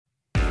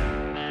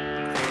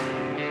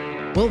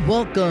Well,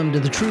 welcome to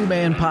the True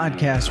Man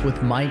Podcast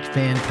with Mike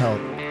Van Pelt,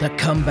 the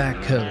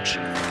comeback coach,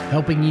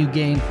 helping you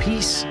gain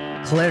peace,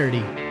 clarity,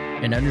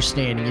 and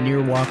understanding in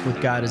your walk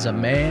with God as a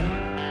man,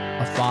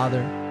 a father,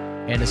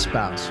 and a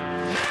spouse.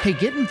 Hey,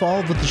 get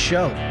involved with the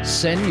show.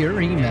 Send your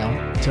email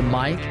to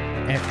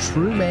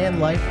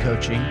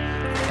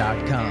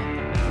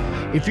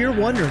mike@truemanlifecoaching.com. If you're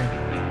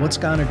wondering what's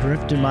gone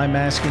adrift in my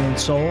masculine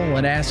soul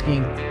and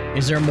asking,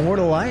 is there more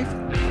to life?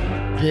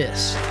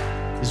 This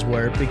is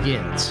where it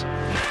begins.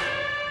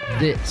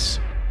 This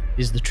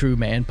is the True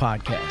Man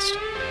Podcast.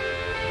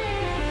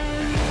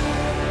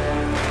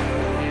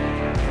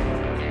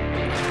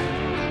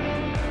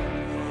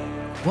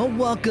 Well,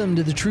 welcome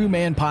to the True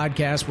Man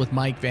Podcast with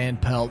Mike Van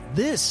Pelt.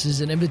 This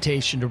is an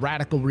invitation to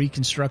radical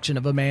reconstruction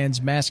of a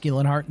man's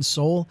masculine heart and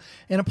soul,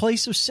 and a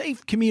place of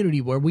safe community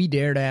where we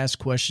dare to ask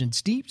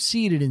questions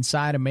deep-seated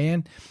inside a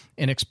man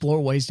and explore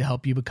ways to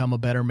help you become a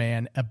better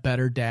man, a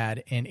better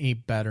dad, and a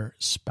better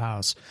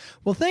spouse.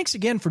 Well, thanks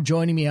again for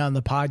joining me on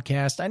the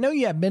podcast. I know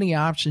you have many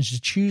options to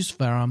choose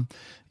from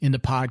in the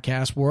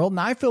podcast world, and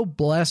I feel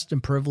blessed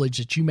and privileged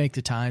that you make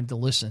the time to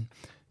listen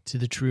to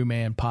the True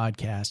Man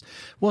Podcast.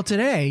 Well,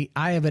 today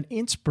I have an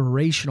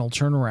inspirational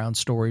turnaround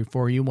story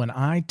for you when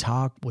I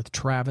talk with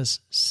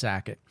Travis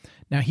Sackett.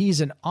 Now,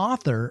 he's an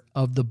author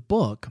of the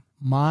book,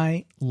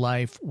 My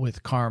Life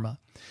with Karma.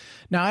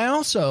 Now, I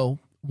also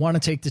want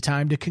to take the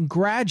time to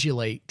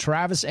congratulate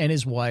Travis and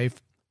his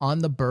wife on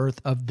the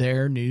birth of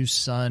their new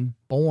son,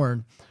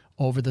 born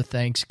over the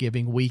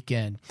Thanksgiving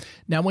weekend.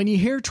 Now, when you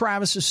hear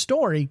Travis's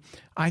story,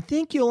 I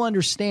think you'll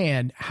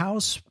understand how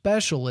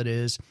special it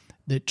is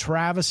that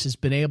Travis has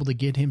been able to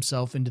get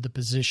himself into the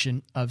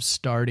position of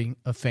starting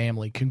a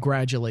family.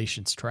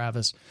 Congratulations,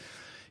 Travis.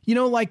 You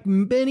know, like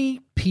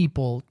many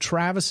people,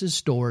 Travis's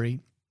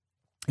story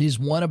is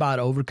one about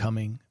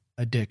overcoming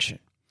addiction.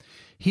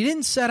 He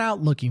didn't set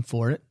out looking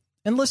for it.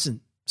 And listen,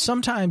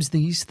 sometimes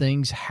these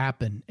things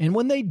happen. And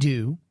when they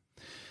do,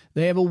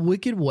 they have a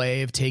wicked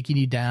way of taking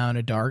you down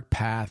a dark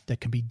path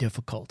that can be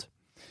difficult.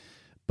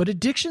 But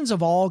addictions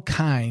of all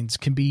kinds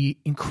can be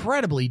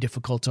incredibly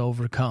difficult to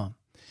overcome.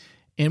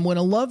 And when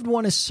a loved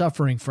one is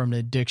suffering from an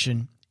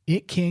addiction,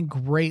 it can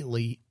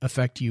greatly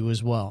affect you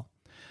as well.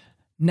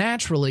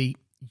 Naturally,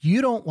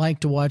 you don't like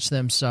to watch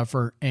them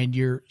suffer, and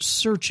you're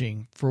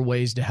searching for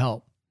ways to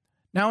help.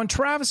 Now, in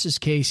Travis's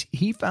case,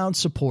 he found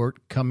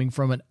support coming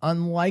from an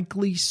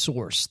unlikely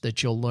source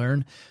that you'll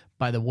learn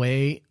by the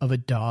way of a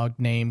dog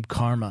named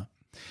Karma.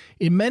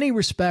 In many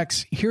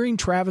respects, hearing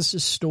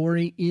Travis's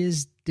story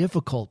is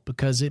difficult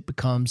because it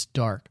becomes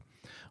dark.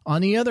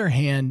 On the other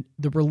hand,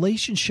 the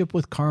relationship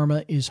with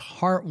Karma is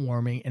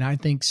heartwarming and I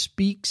think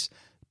speaks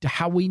to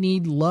how we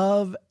need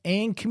love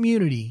and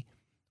community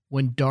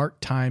when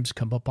dark times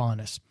come upon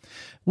us.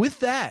 With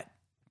that,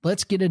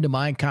 let's get into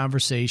my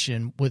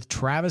conversation with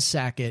Travis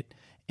Sackett,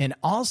 and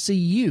I'll see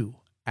you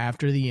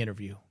after the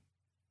interview.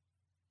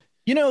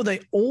 You know,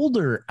 the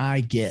older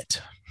I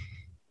get,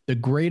 the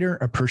greater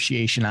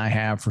appreciation I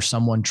have for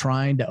someone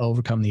trying to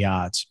overcome the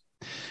odds.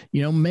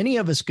 You know, many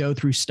of us go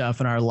through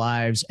stuff in our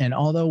lives, and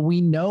although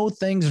we know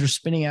things are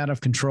spinning out of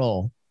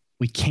control,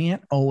 we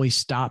can't always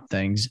stop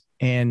things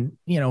and,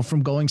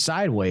 from going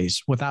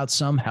sideways without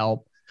some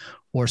help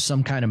or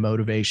some kind of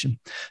motivation.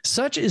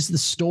 Such is the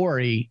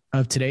story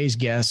of today's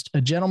guest,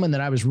 a gentleman that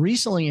I was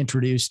recently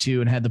introduced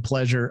to and had the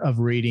pleasure of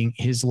reading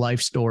his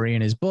life story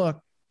in his book.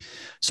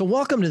 So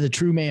welcome to the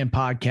True Man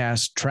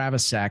Podcast,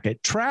 Travis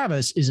Sackett.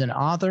 Travis is an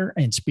author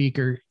and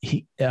speaker.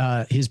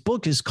 His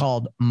book is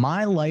called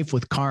My Life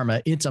with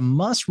Karma. It's a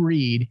must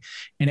read,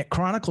 and it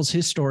chronicles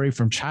his story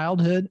from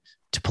childhood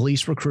to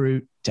police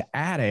recruit to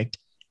addict,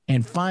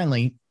 and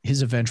finally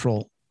his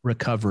eventual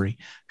recovery.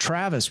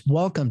 Travis,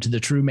 welcome to the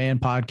True Man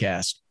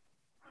Podcast.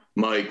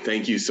 Mike,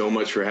 thank you so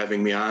much for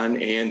having me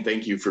on, and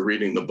thank you for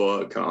reading the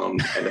book. And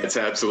that's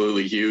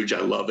absolutely huge. I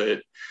love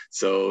it.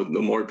 So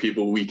the more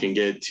people we can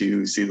get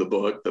to see the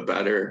book, the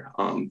better.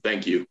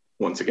 Thank you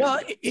once again.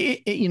 Well,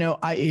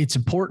 it's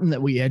important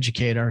that we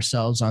educate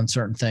ourselves on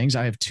certain things.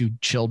 I have 2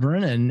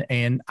 children,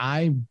 and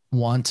I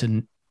want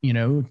to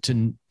know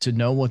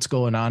what's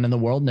going on in the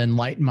world and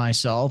enlighten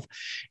myself.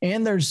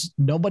 And there's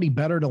nobody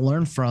better to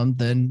learn from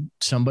than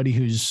somebody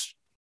who's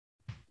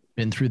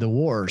been through the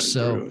war.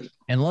 So,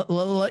 and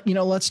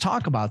let's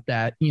talk about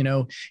that.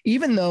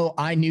 Even though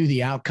I knew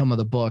the outcome of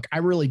the book, I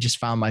really just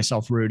found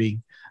myself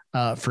rooting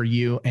for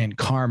you and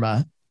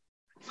Karma.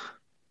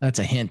 That's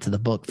a hint to the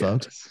book,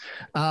 folks.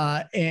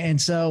 Yes.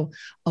 And so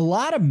a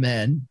lot of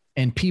men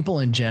and people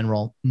in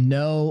general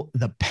know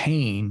the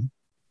pain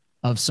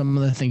of some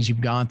of the things you've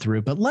gone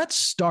through, but let's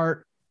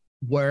start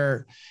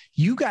where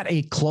you got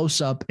a close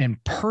up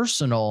and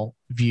personal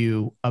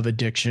view of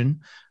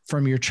addiction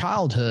from your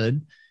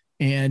childhood.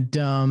 And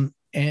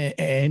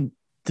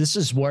this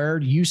is where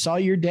you saw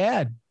your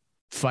dad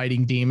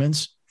fighting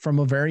demons from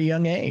a very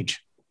young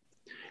age.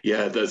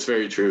 Yeah, that's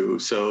very true.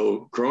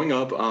 So growing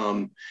up,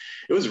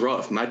 it was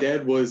rough. My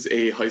dad was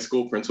a high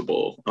school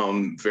principal,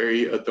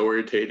 very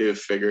authoritative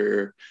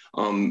figure,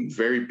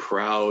 very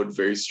proud,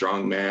 very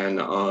strong man.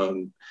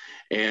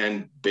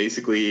 And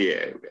basically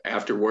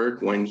after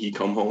work, when he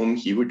come home,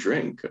 he would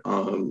drink.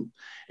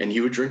 And he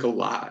would drink a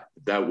lot.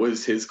 That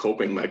was his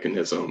coping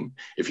mechanism.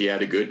 If he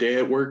had a good day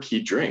at work,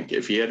 he'd drink.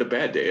 If he had a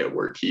bad day at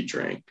work, he'd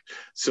drink.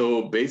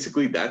 So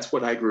basically, that's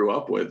what I grew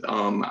up with.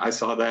 I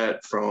saw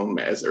that from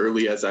as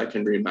early as I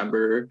can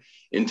remember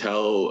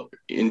until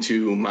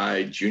into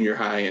my junior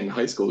high and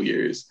high school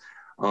years.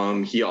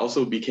 He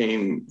also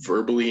became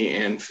verbally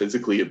and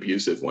physically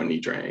abusive when he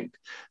drank.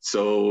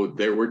 So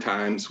there were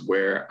times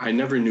where I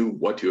never knew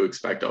what to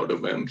expect out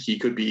of him. He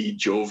could be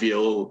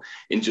jovial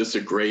in just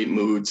a great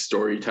mood,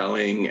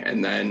 storytelling,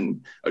 and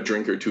then a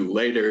drink or two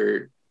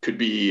later could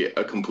be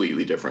a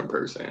completely different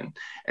person.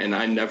 And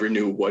I never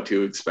knew what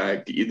to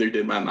expect. Either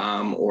did my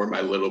mom or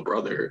my little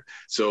brother.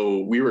 So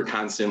we were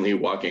constantly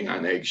walking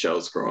on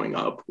eggshells growing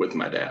up with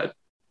my dad.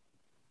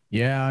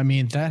 Yeah, I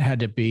mean, that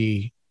had to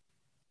be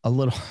a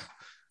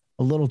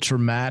little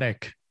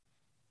traumatic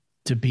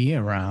to be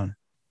around.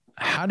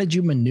 How did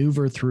you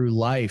maneuver through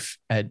life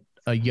at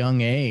a young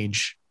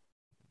age,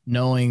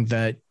 knowing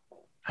that,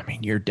 I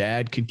mean, your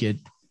dad could get,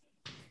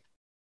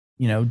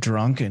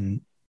 drunk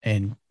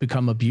and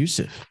become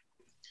abusive?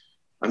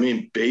 I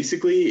mean,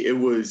 basically it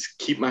was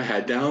keep my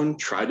head down,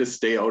 try to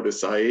stay out of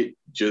sight,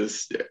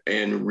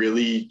 and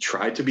really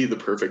try to be the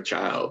perfect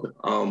child.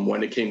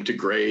 When it came to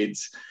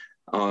grades,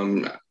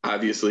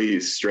 obviously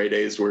straight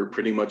A's were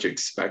pretty much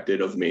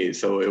expected of me.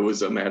 So it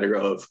was a matter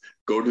of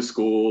go to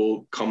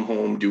school, come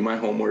home, do my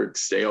homework,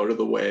 stay out of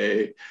the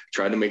way,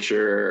 try to make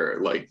sure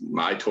like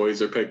my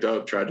toys are picked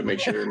up, try to make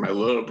sure my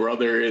little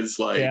brother is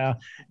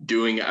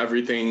doing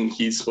everything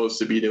he's supposed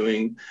to be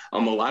doing. A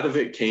lot of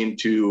it came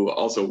to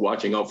also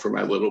watching out for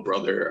my little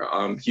brother.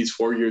 He's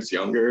 4 years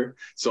younger.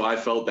 So I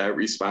felt that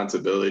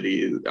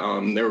responsibility.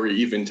 There were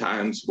even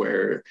times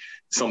where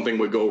something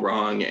would go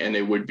wrong and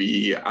it would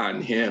be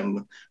on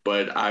him,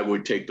 but I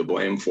would take the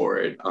blame for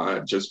it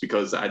just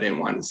because I didn't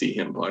want to see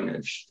him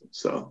punished.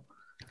 So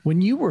when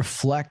you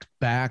reflect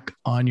back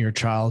on your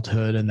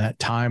childhood and that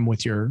time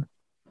with your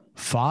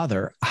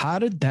father, how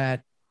did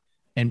that,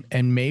 and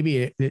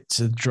maybe it's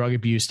a drug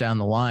abuse down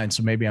the line,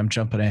 so maybe I'm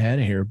jumping ahead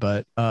here,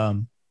 but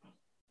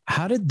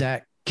how did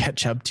that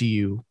catch up to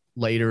you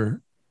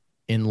later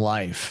in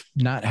life,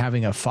 not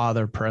having a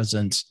father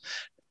present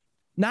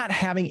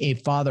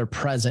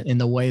in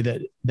the way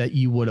that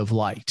you would have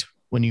liked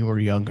when you were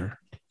younger?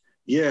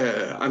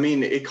 Yeah, I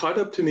mean, it caught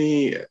up to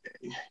me.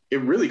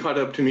 It really caught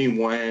up to me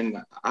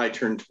when I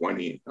turned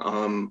 20.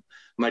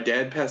 My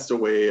dad passed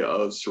away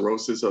of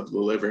cirrhosis of the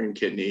liver and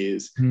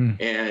kidneys,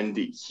 and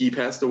he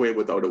passed away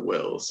without a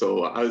will.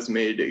 So I was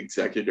made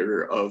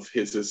executor of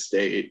his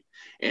estate.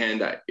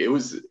 And it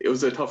was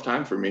a tough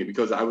time for me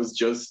because I was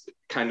just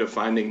kind of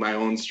finding my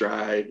own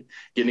stride,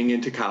 getting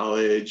into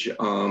college,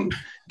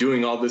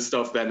 doing all this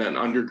stuff that an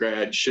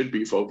undergrad should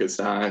be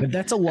focused on. But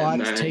that's a lot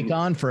to take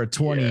on for a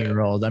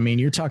 20-year-old. I mean,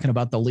 you're talking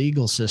about the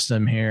legal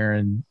system here,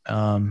 and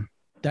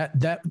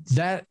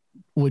that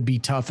would be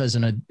tough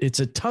it's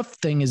a tough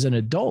thing as an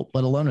adult,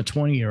 let alone a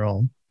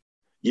 20-year-old.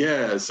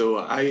 Yeah, so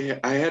I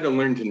had to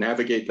learn to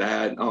navigate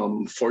that.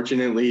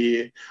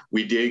 Fortunately,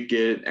 we did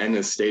get an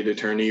estate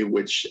attorney,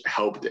 which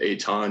helped a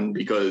ton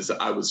because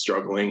I was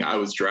struggling. I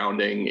was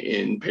drowning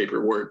in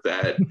paperwork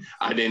that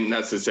I didn't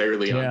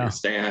necessarily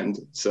understand.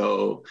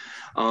 So,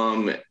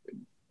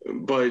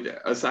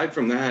 but aside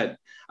from that,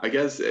 I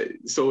guess,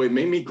 so it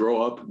made me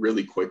grow up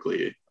really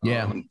quickly.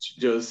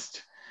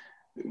 Just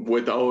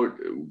without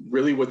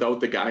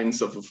the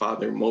guidance of a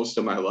father most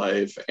of my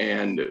life.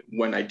 And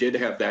when I did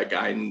have that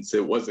guidance,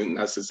 it wasn't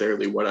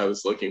necessarily what I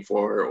was looking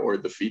for or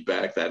the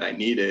feedback that I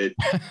needed.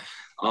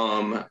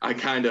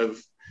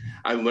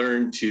 I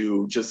learned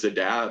to just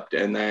adapt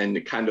and then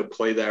kind of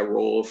play that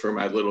role for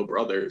my little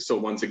brother. So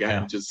once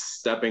again, just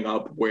stepping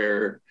up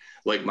where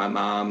like my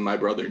mom, my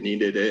brother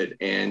needed it,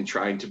 and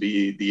trying to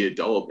be the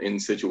adult in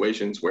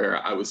situations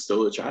where I was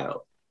still a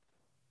child.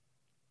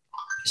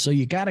 So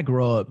you got to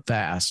grow up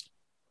fast.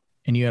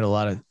 And you had a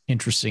lot of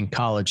interesting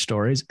college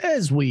stories,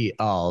 as we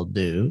all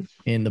do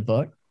in the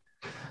book.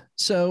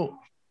 So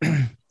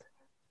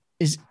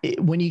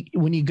when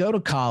you go to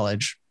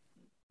college,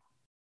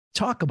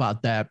 talk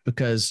about that,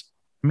 because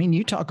I mean,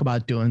 you talk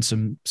about doing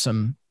some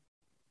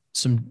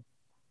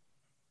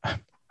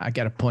I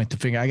got to point the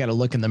finger. I got to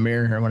look in the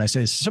mirror here when I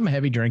say some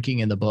heavy drinking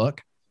in the book.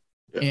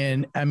 Yeah.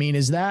 And I mean,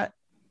 is that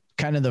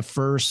kind of the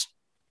first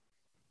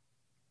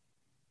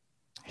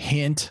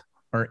hint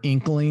or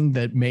inkling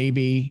that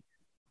maybe,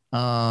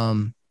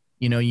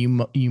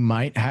 you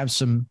might have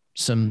some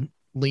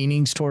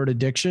leanings toward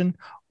addiction,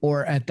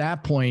 or at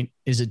that point,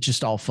 is it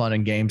just all fun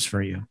and games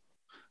for you?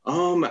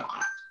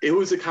 It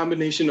was a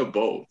combination of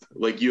both.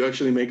 Like, you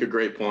actually make a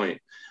great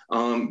point,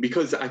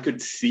 because I could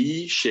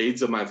see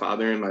shades of my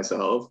father in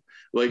myself.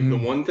 Like the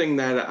one thing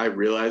that I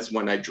realized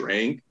when I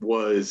drank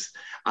was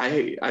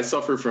I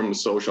suffer from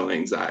social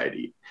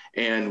anxiety.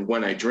 And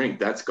when I drink,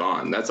 that's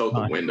gone. That's out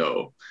the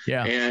window.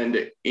 Yeah.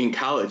 And in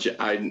college,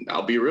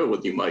 I'll be real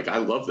with you, Mike. I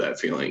love that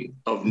feeling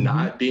of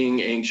not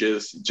being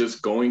anxious,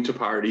 just going to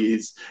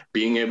parties,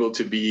 being able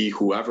to be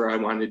whoever I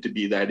wanted to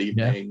be that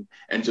evening,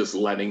 and just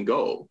letting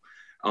go.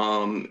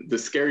 The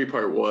scary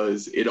part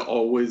was it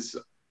always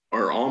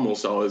or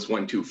almost always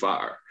went too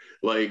far.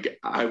 Like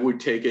I would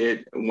take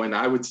it when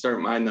I would start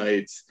my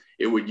nights,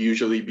 it would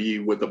usually be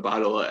with a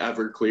bottle of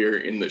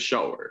Everclear in the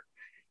shower.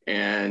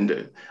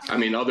 And I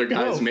mean, other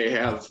guys may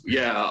have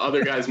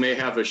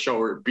a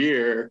shower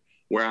beer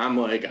where I'm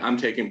like, I'm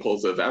taking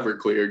pulls of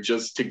Everclear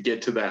just to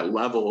get to that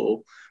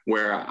level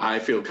where I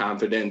feel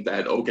confident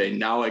that, okay,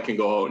 now I can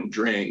go out and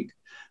drink.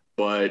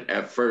 But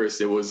at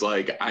first it was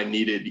like I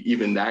needed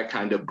even that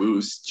kind of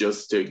boost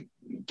just to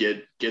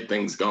get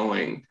things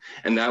going.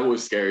 And that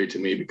was scary to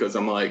me because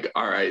I'm like,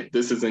 all right,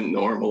 this isn't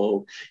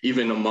normal,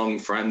 even among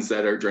friends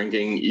that are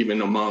drinking,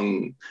 even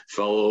among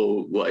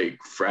fellow like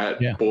frat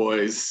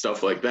boys,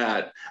 stuff like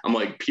that. I'm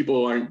like,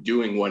 people aren't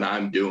doing what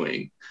I'm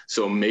doing.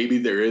 So maybe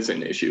there is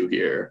an issue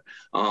here.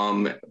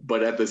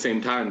 But at the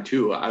same time,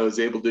 too, I was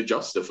able to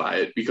justify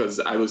it because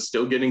I was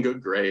still getting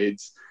good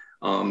grades.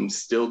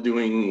 Still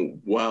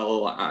doing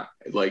well,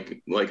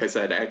 like I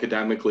said,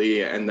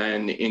 academically, and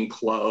then in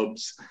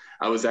clubs.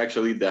 I was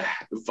actually the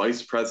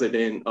vice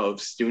president of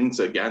Students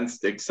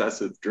Against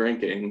Excessive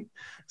Drinking.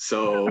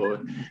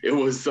 So it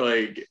was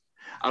like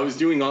I was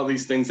doing all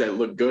these things that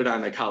looked good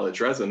on a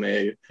college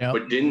resume,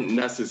 but didn't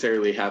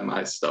necessarily have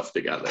my stuff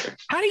together.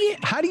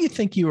 How do you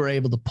think you were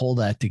able to pull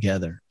that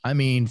together? I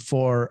mean,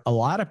 for a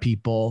lot of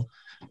people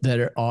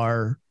that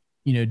are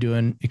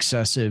doing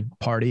excessive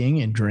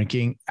partying and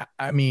drinking,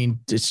 I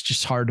mean, it's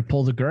just hard to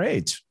pull the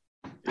grades.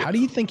 How do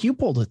you think you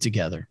pulled it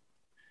together?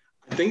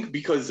 I think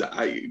because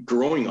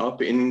growing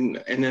up in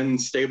an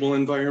unstable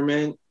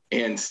environment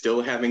and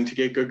still having to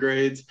get good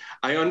grades,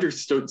 I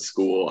understood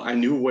school. I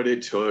knew what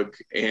it took.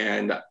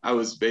 And I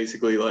was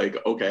basically like,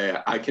 okay,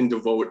 I can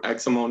devote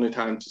X amount of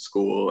time to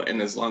school.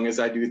 And as long as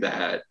I do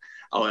that,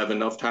 I'll have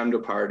enough time to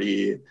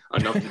party,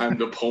 enough time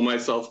to pull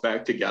myself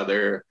back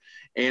together.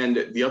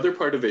 And the other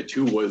part of it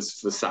too was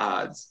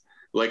facades.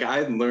 Like I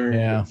had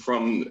learned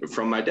from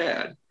my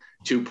dad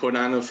to put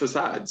on a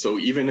facade. So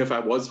even if I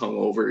was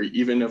hungover,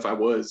 even if I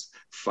was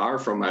far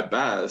from my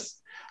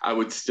best, I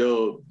would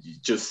still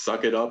just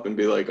suck it up and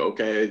be like,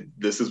 okay,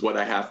 this is what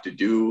I have to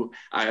do.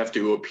 I have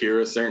to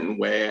appear a certain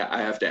way. I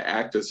have to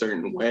act a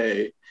certain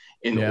way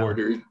in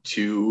order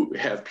to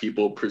have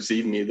people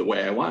perceive me the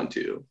way I want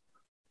to.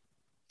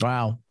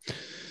 Wow.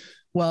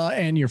 Well,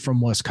 and you're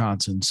from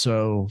Wisconsin.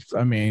 So,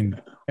 I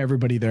mean,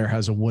 everybody there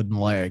has a wooden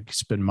leg.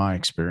 It's been my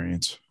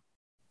experience.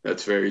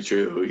 That's very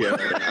true. Yeah.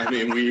 I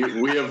mean, we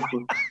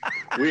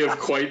have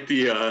quite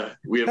the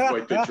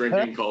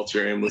drinking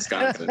culture in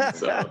Wisconsin.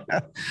 So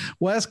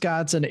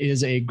Wisconsin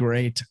is a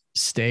great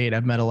state.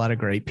 I've met a lot of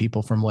great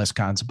people from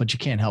Wisconsin, but you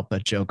can't help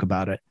but joke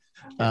about it.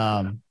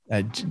 And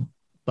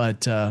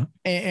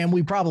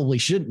we probably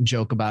shouldn't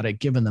joke about it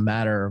given the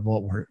matter of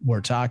what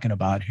we're talking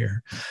about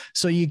here.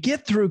 So you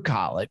get through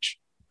college,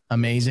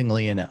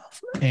 amazingly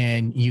enough,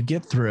 and you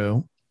get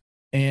through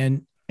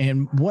and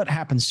what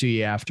happens to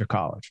you after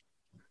college?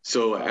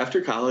 So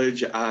after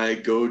college, I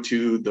go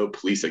to the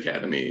police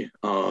academy.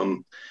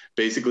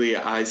 Basically,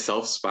 I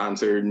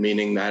self-sponsored,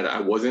 meaning that I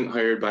wasn't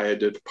hired by a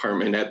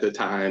department at the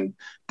time,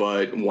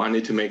 but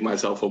wanted to make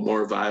myself a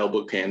more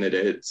viable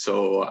candidate.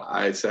 So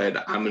I said,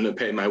 I'm going to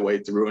pay my way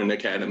through an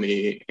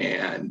academy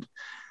and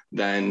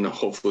then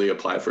hopefully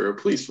apply for a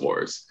police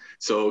force.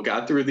 So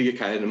got through the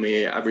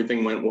academy,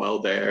 everything went well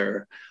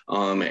there,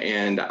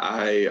 and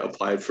I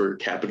applied for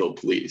Capitol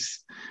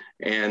Police.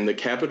 And the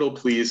Capitol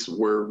Police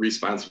were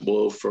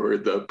responsible for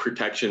the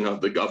protection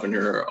of the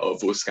governor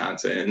of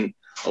Wisconsin,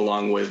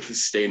 along with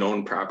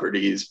state-owned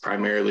properties,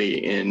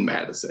 primarily in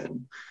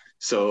Madison.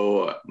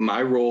 So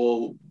my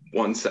role,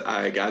 once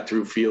I got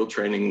through field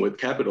training with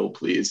Capitol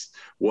Police,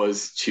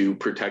 was to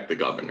protect the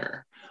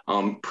governor.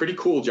 Pretty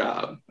cool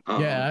job.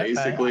 It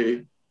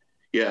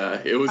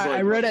was like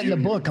I read it in the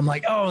book. I'm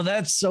like, oh,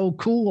 that's so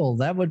cool.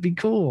 That would be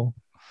cool.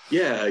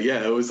 Yeah.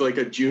 It was like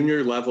a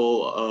junior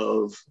level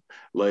of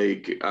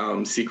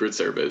Secret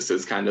Service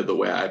is kind of the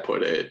way I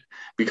put it,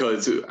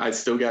 because I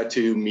still got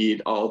to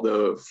meet all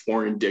the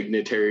foreign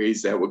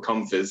dignitaries that would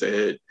come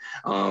visit,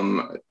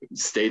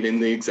 stayed in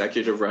the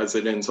executive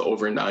residence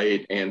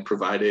overnight and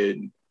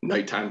provided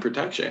nighttime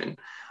protection.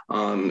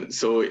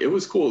 So it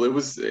was cool. It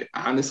was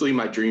honestly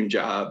my dream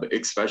job,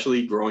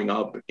 especially growing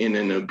up in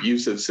an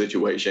abusive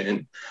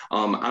situation.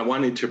 I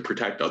wanted to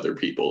protect other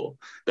people.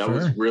 That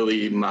was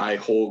really my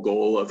whole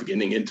goal of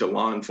getting into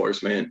law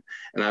enforcement.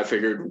 And I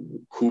figured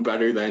who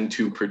better than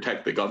to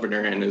protect the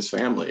governor and his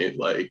family?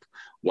 Like,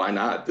 why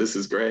not? This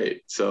is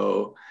great.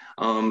 So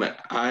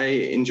I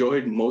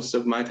enjoyed most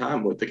of my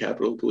time with the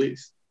Capitol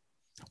Police.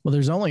 Well,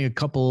 there's only a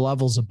couple of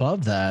levels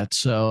above that.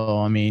 So,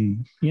 I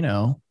mean,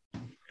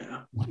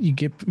 you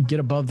get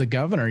above the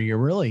governor, you're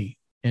really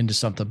into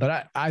something.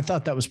 But I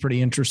thought that was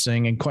pretty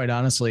interesting. And quite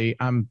honestly,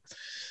 I'm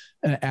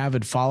an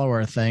avid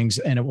follower of things.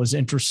 And it was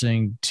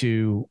interesting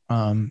to,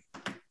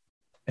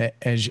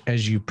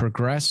 as you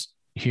progress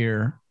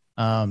here,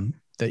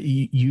 that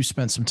you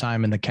spent some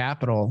time in the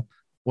Capitol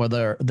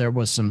where there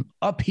was some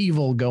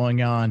upheaval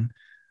going on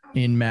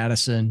in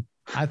Madison.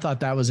 I thought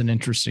that was an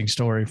interesting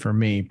story for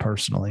me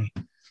personally.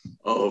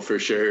 Oh, for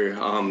sure.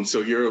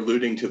 So you're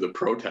alluding to the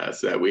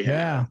protests that we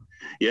had.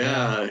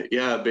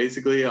 Yeah.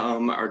 Basically,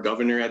 our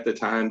governor at the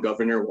time,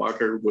 Governor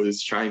Walker,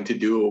 was trying to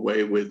do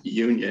away with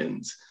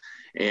unions.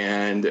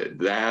 And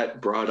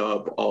that brought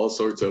up all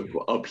sorts of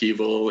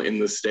upheaval in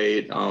the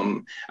state,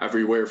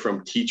 everywhere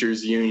from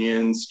teachers'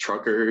 unions,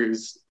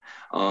 truckers,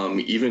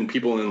 even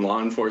people in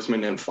law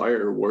enforcement and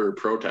fire were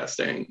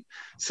protesting.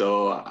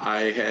 So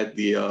I had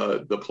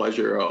the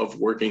pleasure of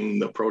working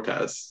the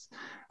protests.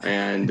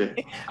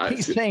 And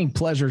he's saying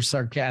pleasure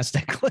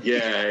sarcastically.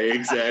 Yeah,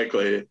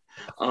 exactly.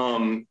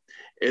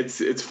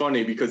 It's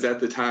funny because at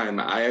the time,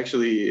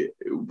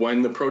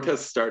 when the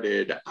protests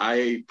started,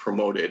 I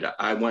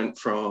went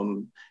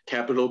from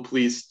Capitol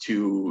Police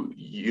to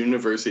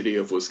University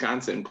of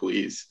Wisconsin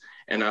Police,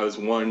 and I was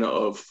one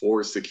of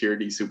 4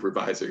 security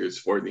supervisors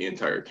for the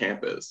entire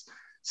campus.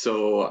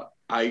 So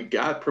I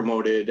got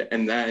promoted,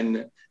 and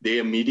then they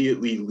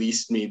immediately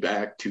leased me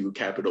back to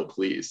Capitol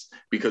Police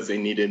because they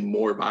needed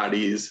more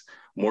bodies,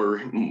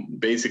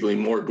 basically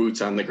more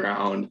boots on the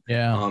ground.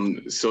 Yeah.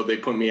 So they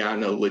put me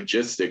on a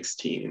logistics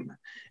team,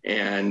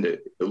 and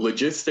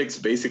logistics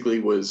basically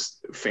was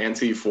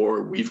fancy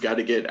for, we've got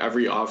to get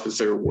every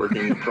officer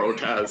working the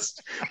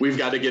protest. We've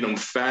got to get them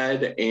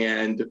fed,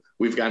 and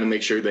we've got to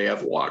make sure they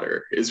have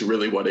water is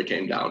really what it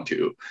came down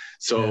to.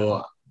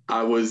 So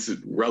I was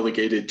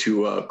relegated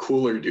to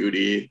cooler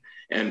duty,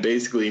 and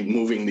basically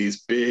moving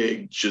these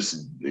big,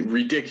 just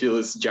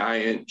ridiculous,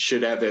 giant,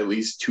 should have at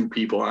least 2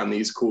 people on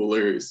these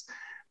coolers,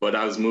 but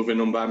I was moving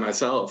them by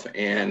myself,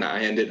 and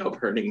I ended up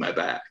hurting my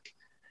back.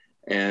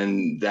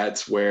 And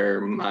that's where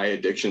my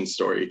addiction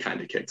story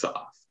kind of kicks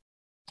off.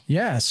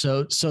 Yeah.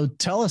 So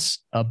tell us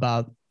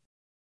about,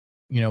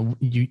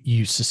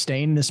 you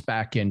sustained this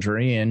back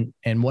injury, and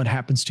what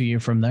happens to you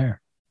from there?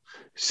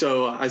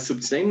 So I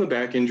sustained the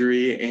back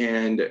injury,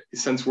 and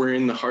since we're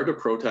in the heart of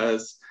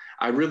protests,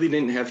 I really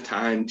didn't have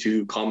time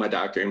to call my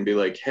doctor and be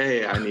like,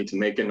 hey, I need to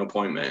make an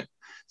appointment.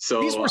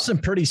 So these were some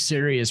pretty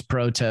serious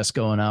protests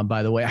going on,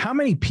 by the way. How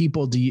many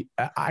people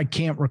I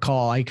can't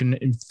recall. I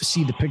can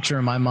see the picture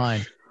in my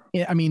mind.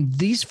 I mean,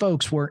 these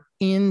folks were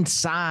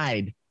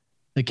inside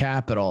the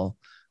Capitol.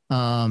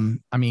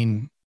 Thousand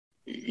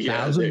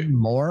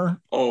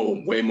more?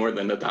 Oh, way more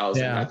than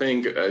 1,000. Yeah. I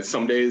think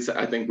some days,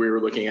 we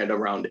were looking at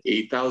around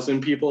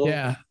 8,000 people.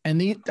 Yeah.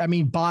 And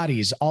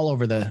bodies all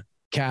over the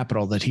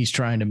Capitol that he's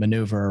trying to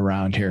maneuver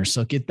around here.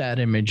 So get that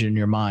image in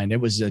your mind.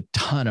 It was a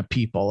ton of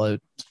people.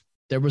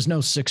 There was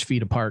no 6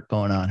 feet apart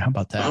going on. How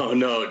about that? Oh,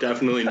 no,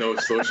 definitely no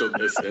social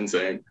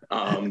distancing.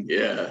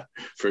 Yeah,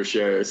 for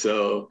sure.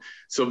 So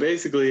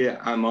basically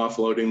I'm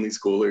offloading these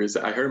coolers.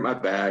 I hurt my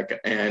back,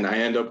 and I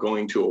end up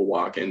going to a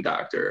walk-in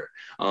doctor.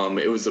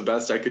 It was the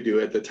best I could do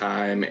at the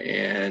time.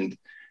 And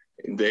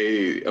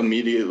they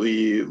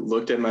immediately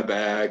looked at my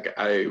back.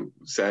 I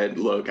said,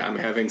 look, I'm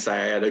having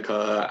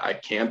sciatica. I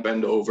can't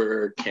bend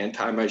over, can't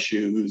tie my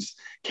shoes,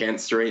 can't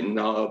straighten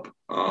up.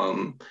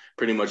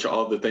 Pretty much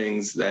all the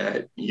things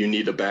that you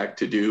need a back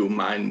to do,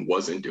 mine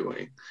wasn't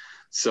doing.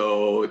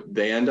 So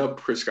they end up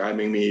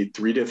prescribing me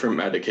 3 different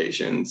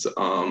medications,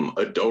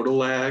 a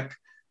Dodolac,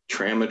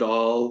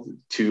 Tramadol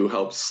to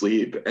help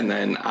sleep, and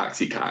then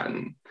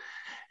Oxycontin.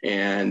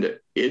 And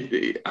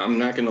I'm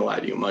not going to lie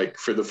to you, Mike,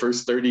 for the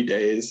first 30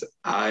 days,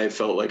 I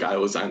felt like I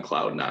was on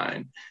cloud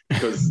 9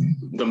 because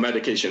the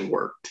medication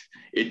worked.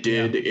 It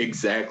did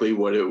exactly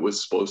what it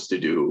was supposed to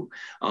do.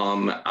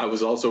 I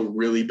was also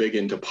really big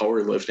into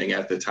powerlifting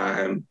at the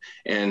time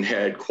and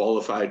had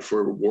qualified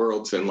for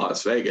Worlds in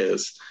Las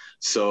Vegas.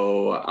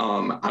 So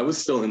I was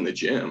still in the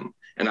gym,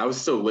 and I was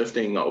still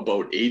lifting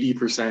about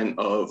 80%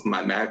 of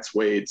my max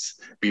weights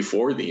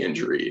before the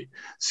injury.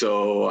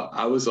 So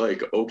I was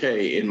like,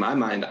 okay, in my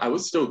mind, I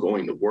was still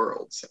going to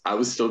Worlds. I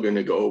was still going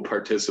to go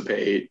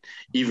participate,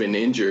 even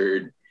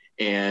injured,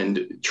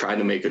 and try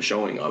to make a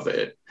showing of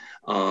it.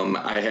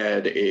 I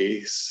had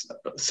a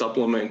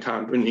supplement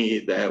company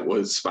that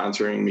was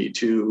sponsoring me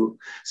too.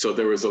 So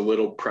there was a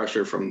little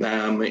pressure from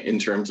them in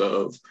terms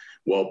of,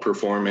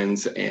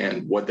 performance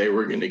and what they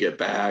were going to get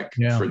back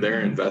for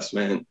their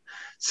investment.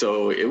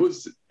 So it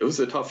was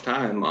a tough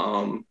time.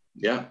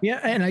 Yeah.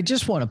 And I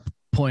just want to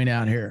point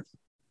out here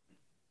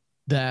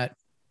that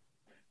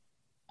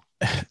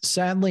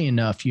sadly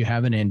enough, you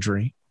have an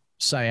injury,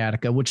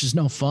 sciatica, which is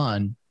no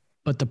fun.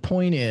 But the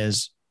point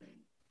is,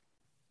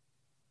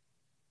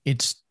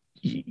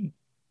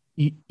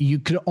 you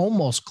could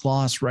almost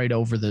gloss right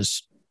over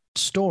this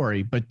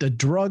story, but the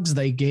drugs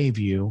they gave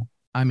you,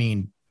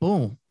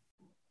 boom,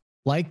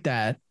 like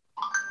that,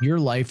 your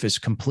life is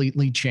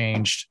completely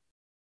changed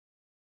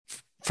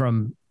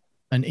from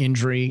an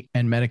injury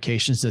and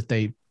medications that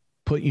they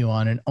put you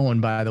on. And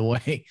by the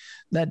way,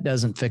 that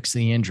doesn't fix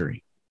the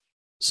injury.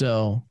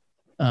 So,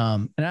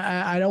 and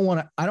I don't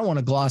want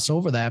to gloss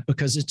over that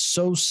because it's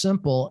so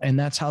simple, and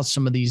that's how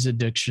some of these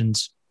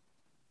addictions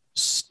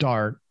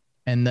start.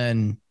 And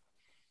then,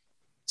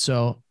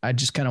 so I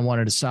just kind of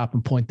wanted to stop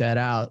and point that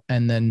out,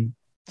 and then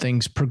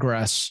things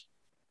progress,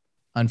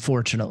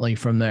 unfortunately,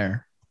 from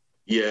there.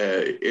 Yeah,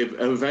 it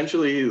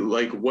eventually,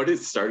 like what it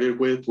started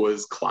with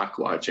was clock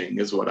watching,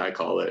 is what I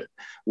call it,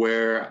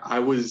 where I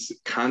was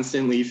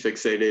constantly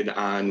fixated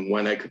on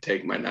when I could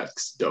take my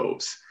next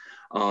dose.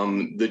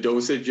 The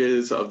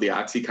dosages of the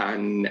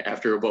OxyContin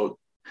after about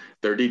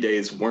 30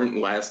 days weren't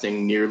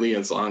lasting nearly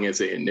as long as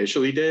they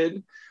initially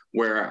did,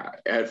 where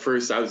at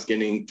first I was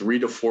getting 3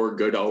 to 4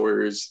 good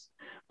hours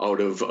out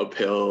of a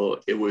pill.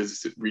 It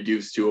was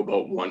reduced to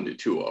about 1 to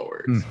 2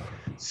 hours.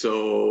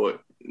 So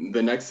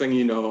the next thing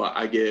you know,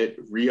 I get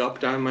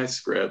re-upped on my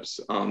scripts.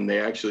 They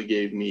actually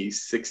gave me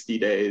 60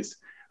 days,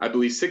 I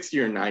believe 60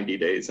 or 90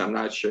 days. I'm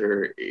not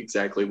sure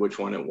exactly which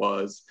one it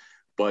was,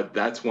 but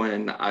that's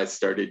when I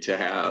started to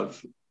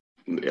have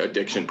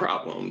addiction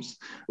problems.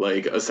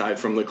 Like aside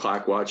from the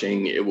clock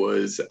watching, I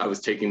was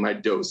taking my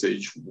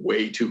dosage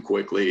way too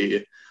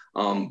quickly,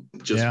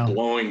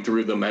 blowing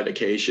through the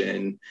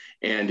medication,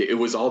 and it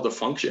was all to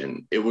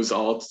function. It was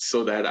all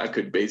so that I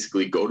could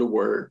basically go to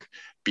work,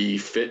 be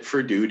fit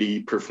for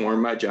duty,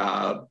 perform my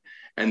job,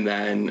 and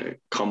then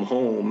come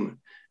home,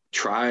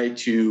 try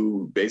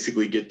to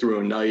basically get through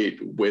a night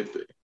with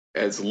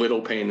as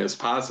little pain as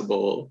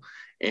possible,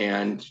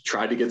 and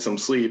try to get some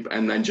sleep,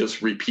 and then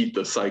just repeat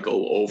the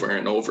cycle over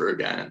and over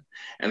again.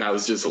 And I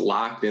was just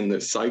locked in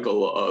this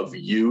cycle of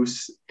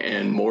use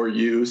and more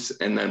use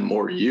and then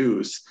more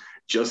use,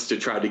 just to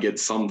try to get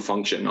some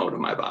function out of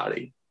my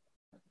body.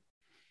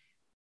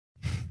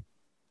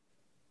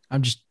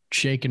 I'm just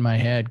shaking my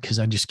head because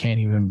I just can't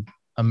even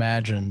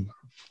imagine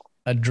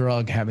a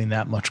drug having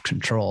that much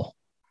control.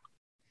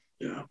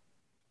 Yeah.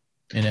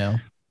 You know?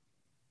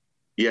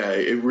 Yeah,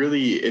 it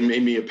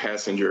made me a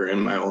passenger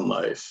in my own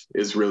life,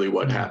 is really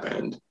what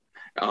happened.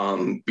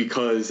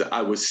 Because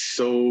I was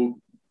so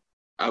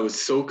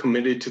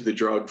committed to the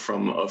drug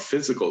from a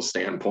physical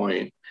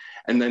standpoint,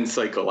 and then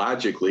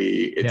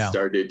psychologically it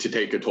started to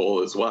take a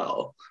toll as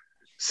well.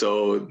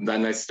 So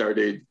then I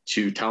started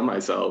to tell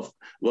myself,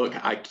 look,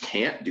 I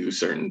can't do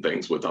certain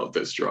things without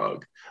this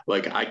drug.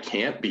 Like I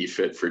can't be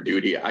fit for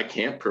duty. I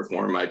can't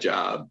perform my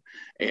job.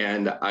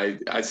 And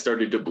I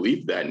started to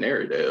believe that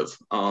narrative.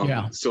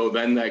 So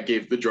then that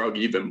gave the drug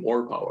even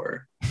more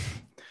power.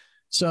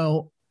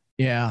 So,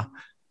 yeah.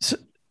 So,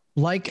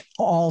 like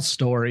all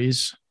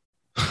stories,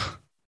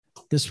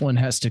 this one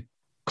has to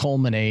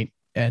culminate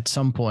at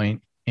some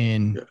point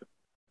in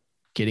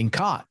getting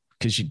caught,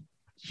 because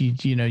you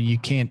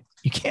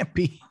can't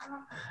be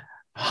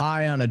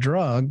high on a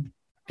drug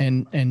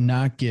and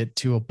not get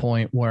to a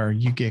point where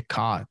you get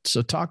caught.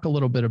 So talk a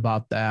little bit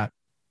about that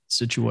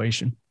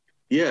situation.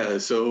 Yeah.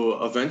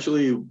 So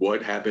eventually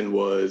what happened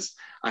was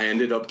I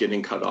ended up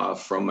getting cut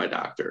off from my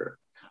doctor.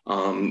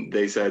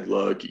 They said,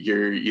 look,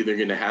 you're either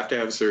going to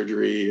have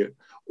surgery,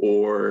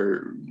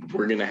 or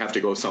we're going to have to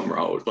go some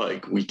route.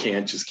 Like, we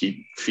can't just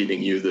keep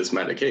feeding you this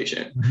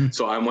medication. Mm-hmm.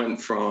 So I went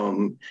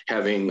from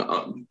having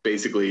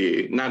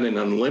basically not an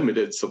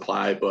unlimited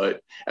supply,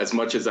 but as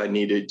much as I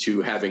needed,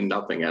 to having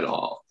nothing at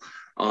all.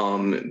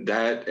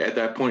 That at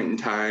that point in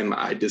time,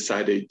 I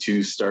decided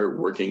to start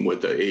working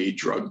with a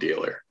drug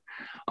dealer.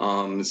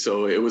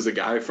 So it was a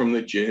guy from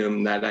the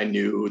gym that I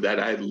knew, that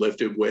I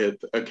lifted with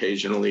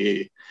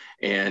occasionally,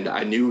 and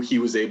I knew he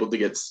was able to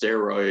get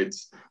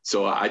steroids.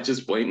 So I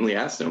just blatantly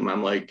asked him,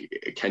 I'm like,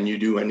 can you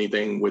do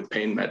anything with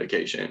pain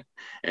medication?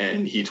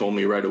 And he told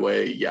me right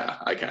away, yeah,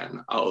 I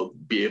can. I'll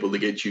be able to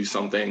get you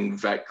something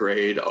vet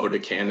grade out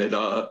of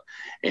Canada.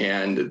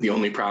 And the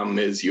only problem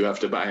is you have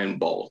to buy in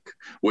bulk,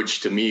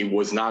 which to me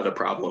was not a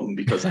problem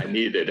because I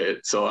needed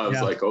it. So I was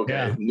like,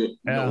 okay,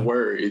 no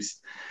worries.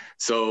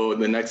 So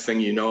the next thing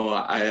you know,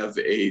 I have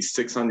a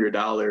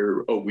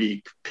 $600 a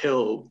week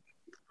pill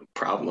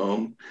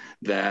problem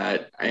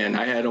and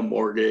I had a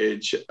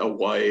mortgage, a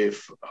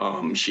wife,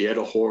 she had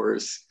a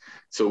horse.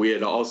 So we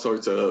had all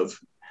sorts of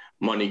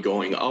money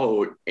going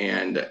out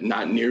and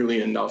not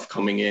nearly enough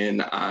coming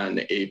in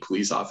on a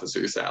police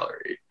officer's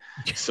salary.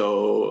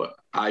 So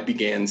I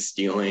began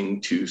stealing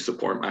to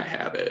support my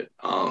habit.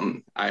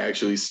 I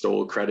actually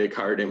stole credit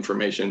card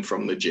information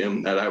from the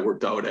gym that I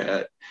worked out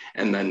at,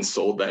 and then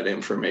sold that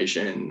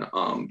information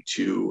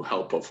to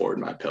help afford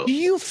my pills. Do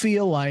you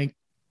feel like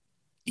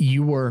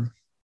you were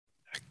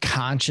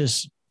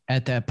conscious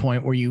at that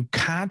point? Were you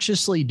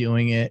consciously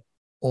doing it,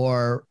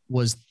 or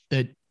was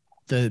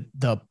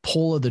the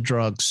pull of the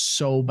drug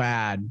so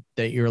bad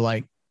that you're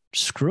like,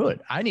 screw it,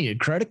 I need a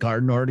credit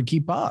card in order to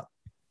keep up?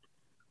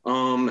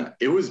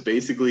 It was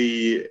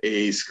basically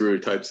a screw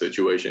type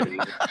situation.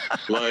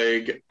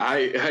 Like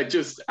I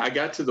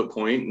got to the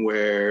point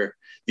where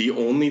the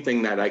only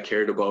thing that I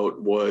cared about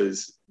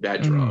was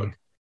that drug,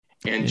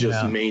 and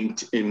just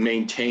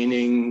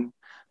maintaining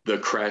the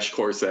crash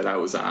course that I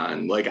was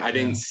on. Like I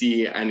didn't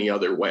see any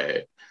other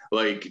way.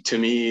 Like to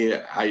me,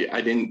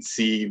 I didn't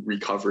see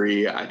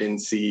recovery. I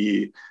didn't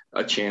see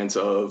a chance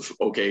of,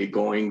 okay,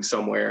 going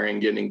somewhere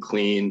and getting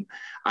clean.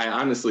 I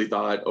honestly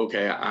thought,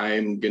 okay,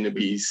 I'm going to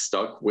be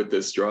stuck with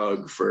this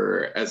drug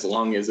for as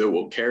long as it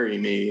will carry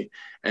me.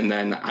 And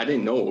then I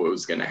didn't know what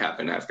was going to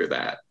happen after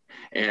that.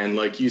 And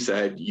like you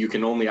said, you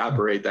can only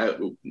operate that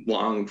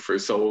long for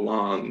so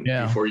long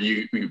before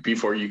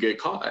you get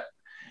caught.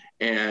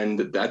 And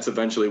that's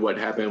eventually what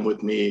happened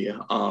with me.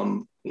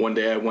 One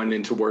day I went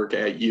into work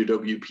at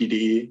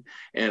UWPD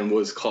and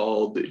was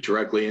called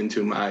directly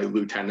into my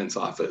lieutenant's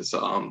office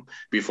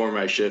before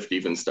my shift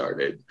even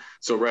started.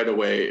 So right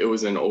away, it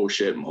was an oh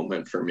shit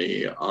moment for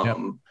me.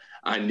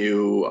 I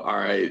knew, all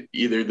right,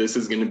 either this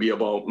is going to be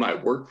about my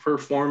work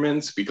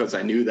performance because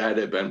I knew that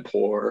had been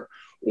poor,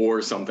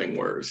 or something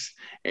worse.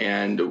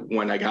 And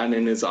when I got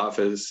in his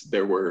office,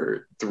 there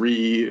were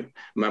 3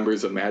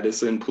 members of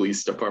Madison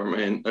Police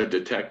Department, a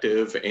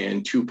detective,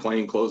 and 2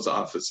 plainclothes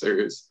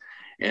officers.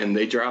 And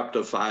they dropped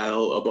a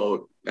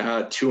file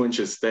about 2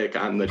 inches thick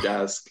on the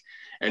desk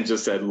and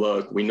just said,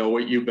 look, we know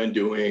what you've been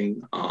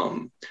doing.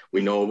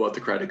 We know about the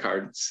credit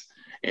cards.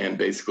 And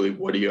basically,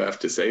 what do you have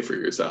to say for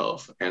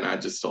yourself? And I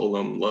just told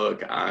them,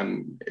 look, I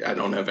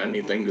don't have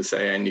anything to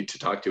say. I need to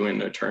talk to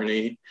an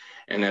attorney.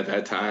 And at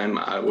that time,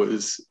 I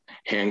was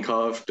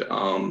handcuffed,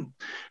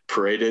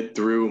 paraded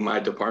through my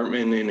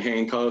department in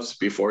handcuffs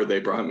before they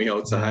brought me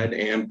outside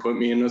and put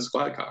me in a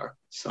squad car.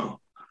 So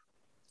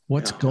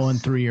what's going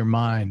through your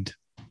mind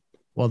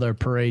while they're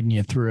parading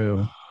you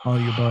through all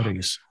your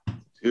buddies?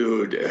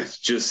 Dude, it's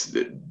just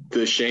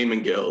the shame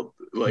and guilt.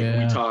 Like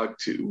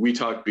we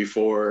talked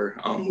before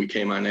we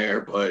came on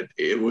air, but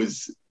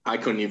I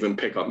couldn't even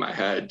pick up my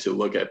head to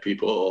look at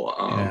people.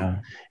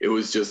 It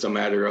was just a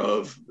matter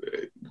of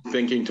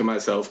thinking to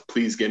myself,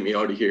 please get me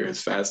out of here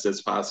as fast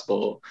as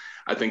possible.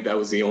 I think that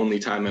was the only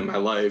time in my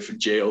life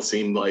jail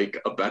seemed like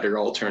a better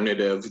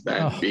alternative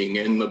than being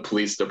in the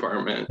police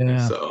department.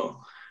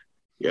 So,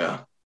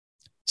 yeah.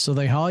 So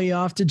they haul you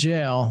off to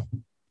jail.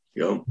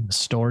 Yep. The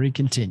story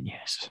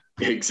continues.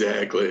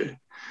 Exactly.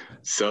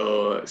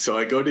 So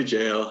I go to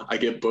jail, I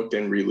get booked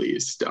and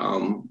released,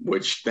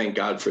 which thank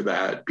God for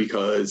that,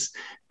 because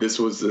this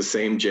was the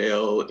same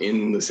jail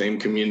in the same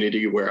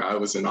community where I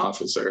was an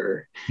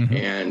officer. Mm-hmm.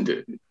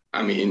 And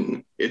I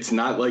mean, it's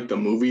not like the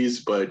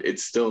movies, but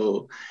it's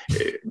still,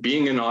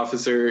 being an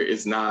officer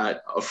is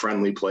not a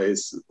friendly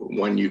place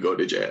when you go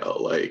to jail.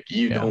 Like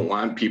you don't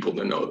want people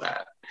to know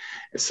that.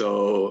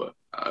 So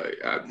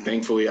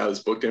thankfully I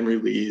was booked and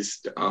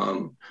released,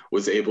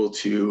 was able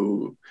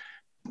to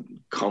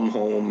come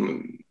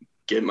home,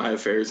 get my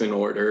affairs in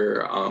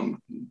order,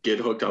 get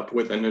hooked up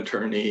with an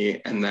attorney.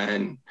 And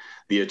then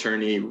the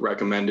attorney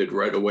recommended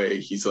right away,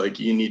 he's like,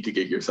 you need to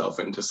get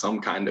yourself into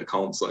some kind of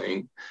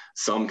counseling,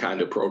 some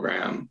kind of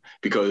program,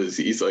 because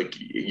he's like,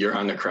 you're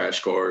on a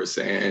crash course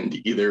and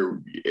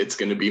either it's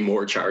going to be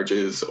more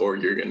charges or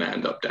you're going to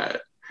end up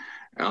dead.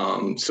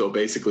 So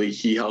basically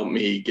he helped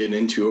me get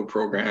into a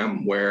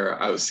program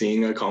where I was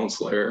seeing a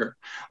counselor.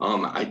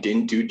 I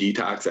didn't do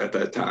detox at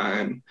that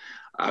time.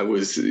 I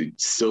was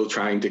still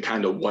trying to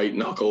kind of white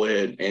knuckle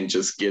it and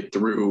just get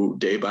through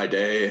day by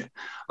day.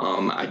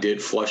 I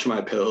did flush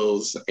my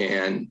pills,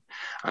 and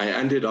I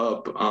ended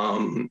up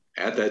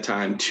at that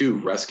time too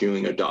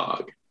rescuing a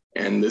dog.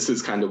 And this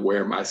is kind of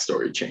where my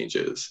story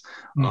changes.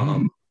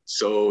 Mm-hmm.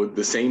 So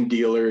the same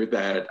dealer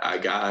that I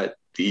got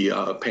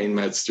the pain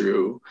meds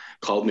through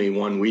called me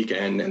one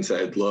weekend and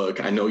said,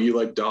 look, I know you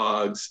like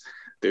dogs.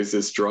 There's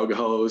this drug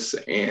house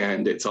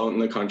and it's out in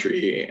the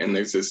country, and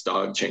there's this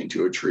dog chained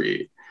to a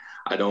tree.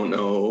 I don't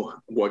know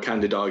what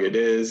kind of dog it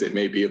is. It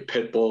may be a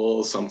pit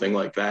bull, something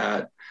like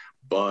that.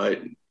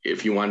 But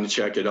if you want to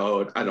check it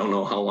out, I don't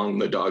know how long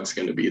the dog's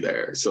going to be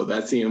there. So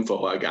that's the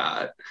info I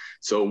got.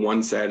 So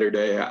one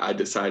Saturday, I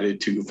decided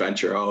to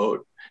venture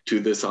out to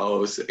this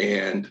house,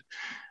 and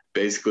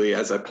basically,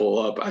 as I pull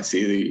up, I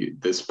see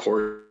this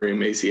poor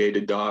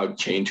emaciated dog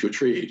chained to a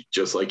tree,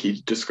 just like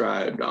he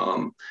described.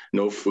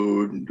 No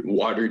food,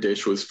 water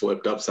dish was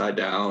flipped upside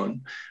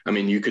down. I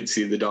mean, you could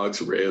see the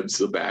dog's ribs,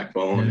 the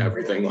backbone,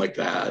 everything like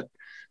that.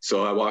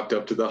 So I walked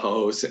up to the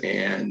house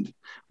and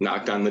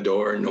knocked on the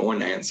door. No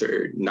one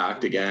answered.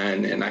 Knocked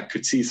again, and I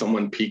could see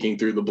someone peeking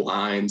through the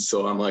blinds.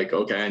 So I'm like,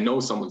 okay, I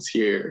know someone's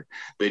here.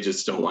 They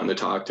just don't want to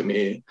talk to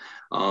me.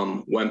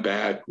 Went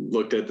back,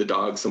 looked at the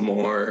dog some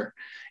more,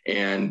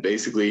 and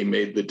basically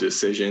made the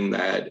decision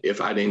that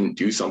if I didn't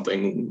do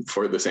something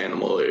for this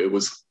animal, it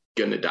was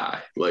going to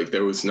die. Like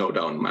there was no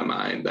doubt in my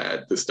mind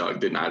that this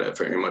dog did not have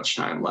very much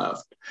time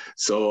left.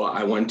 So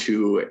I went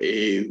to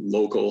a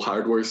local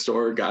hardware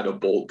store, got a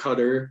bolt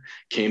cutter,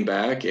 came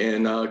back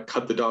and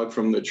cut the dog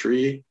from the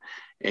tree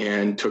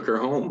and took her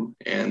home.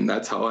 And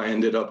that's how I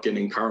ended up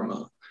getting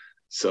Karma.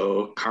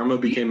 So Karma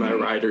became my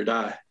ride or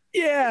die.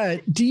 Yeah.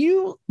 Do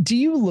you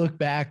look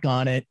back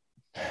on it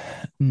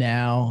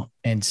now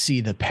and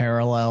see the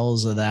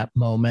parallels of that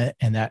moment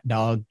and that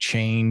dog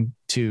chained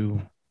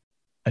to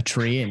a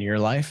tree in your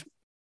life?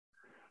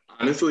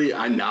 Honestly,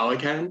 I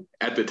can.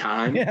 At the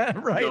time, yeah,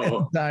 right.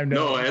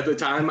 No, at the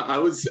time, I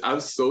was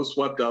so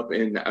swept up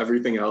in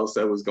everything else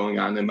that was going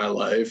on in my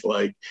life.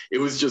 Like it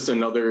was just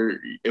another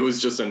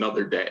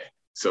day,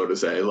 so to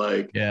say.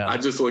 Like I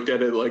just looked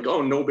at it like,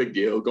 oh, no big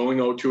deal. Going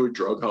out to a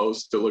drug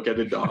house to look at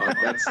a dog.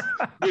 That's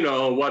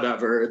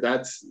whatever.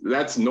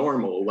 That's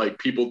normal. Like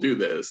people do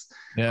this.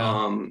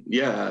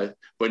 Yeah.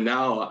 But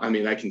now, I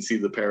mean, I can see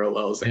the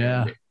parallels.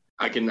 And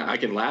I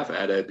can laugh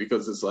at it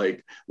because it's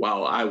like,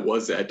 wow, I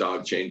was that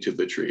dog chained to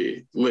the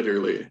tree,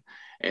 literally.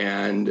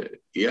 And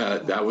yeah,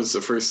 that was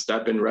the first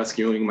step in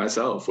rescuing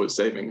myself, was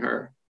saving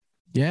her.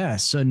 Yeah.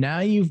 So now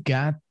you've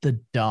got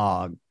the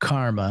dog,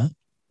 Karma,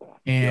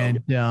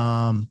 and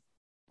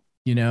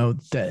you know,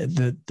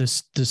 the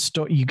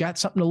story, you got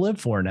something to live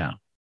for now.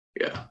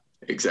 Yeah,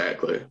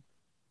 exactly.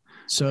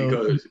 So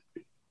because,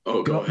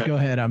 go ahead. Go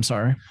ahead. I'm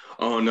sorry.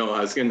 Oh no,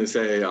 I was going to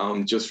say,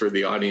 just for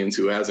the audience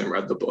who hasn't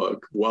read the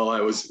book,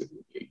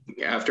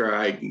 after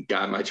I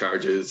got my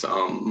charges,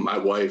 my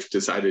wife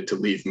decided to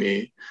leave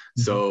me.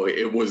 Mm-hmm. So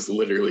it was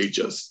literally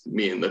just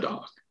me and the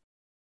dog.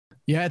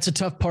 Yeah. It's a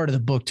tough part of the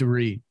book to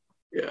read.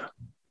 Yeah.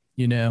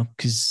 You know,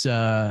 because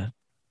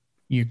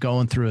you're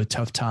going through a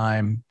tough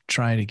time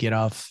trying to get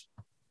off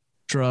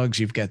drugs.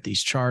 You've got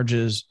these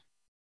charges.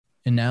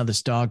 And now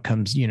this dog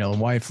comes, you know,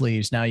 wife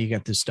leaves. Now you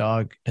got this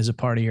dog as a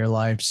part of your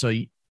life. So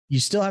you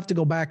still have to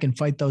go back and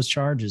fight those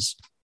charges.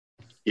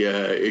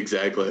 Yeah,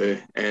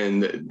 exactly.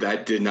 And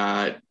that did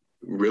not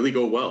really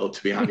go well,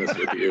 to be honest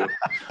with you.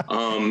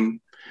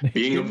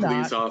 Being a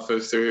police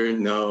officer,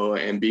 no,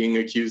 and being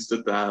accused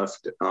of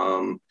theft.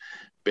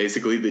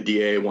 Basically, the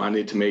DA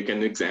wanted to make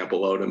an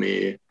example out of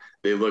me.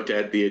 They looked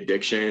at the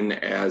addiction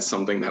as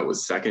something that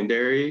was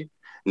secondary,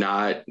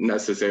 not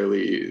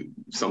necessarily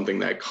something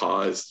that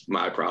caused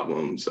my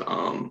problems.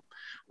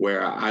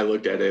 Where I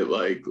looked at it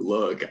like,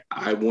 look,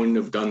 I wouldn't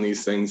have done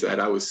these things that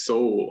I was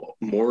so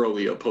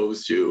morally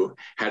opposed to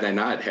had I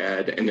not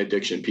had an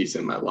addiction piece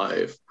in my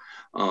life.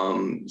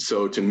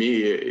 So to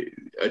me,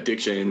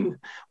 addiction,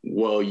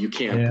 well, you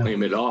can't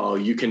blame it all.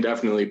 You can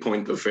definitely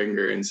point the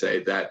finger and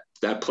say that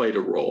played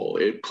a role.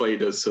 It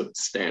played a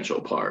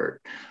substantial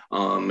part.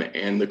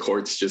 And the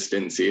courts just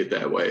didn't see it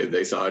that way.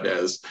 They saw it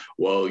as,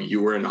 well,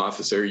 you were an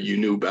officer, you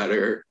knew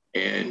better,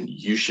 and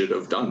you should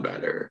have done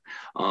better.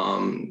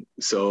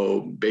 So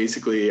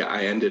basically,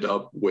 I ended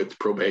up with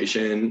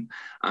probation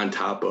on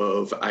top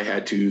of I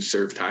had to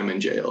serve time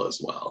in jail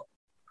as well.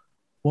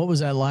 What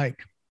was that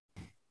like?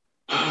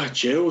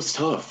 Jail was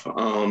tough.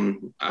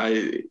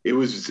 It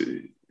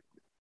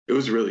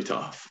was really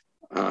tough,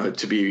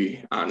 to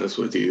be honest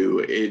with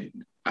you.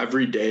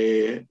 Every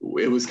day,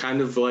 it was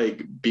kind of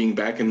like being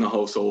back in the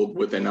household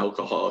with an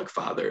alcoholic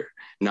father,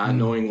 not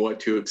knowing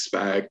what to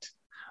expect.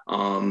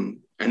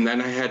 And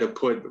then I had to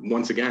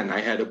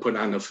put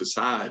on a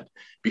facade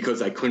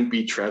because I couldn't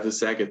be Travis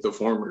Sackett, the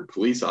former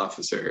police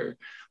officer.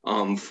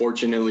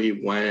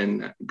 Fortunately,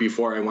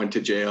 before I went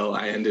to jail,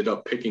 I ended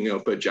up picking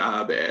up a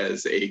job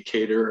as a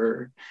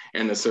caterer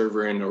and a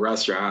server in a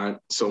restaurant.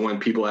 So when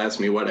people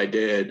asked me what I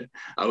did,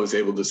 I was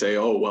able to say,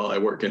 oh, well, I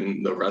work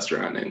in the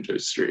restaurant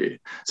industry.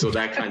 So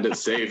that kind of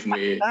saved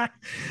me.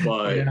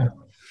 But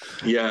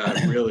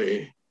yeah,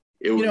 really,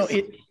 it was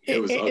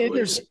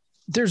ugly.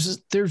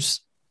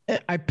 There's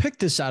I picked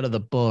this out of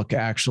the book,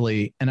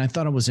 actually, and I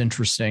thought it was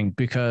interesting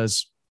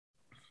because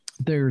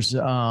there's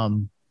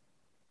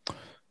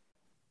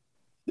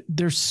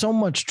so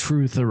much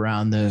truth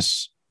around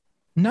this,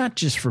 not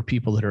just for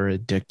people that are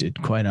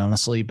addicted, quite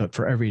honestly, but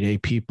for everyday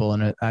people.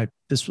 And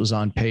this was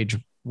on page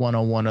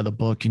 101 of the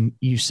book. And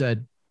you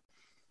said,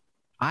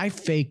 I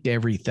faked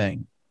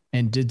everything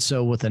and did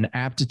so with an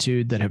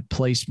aptitude that had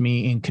placed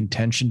me in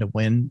contention to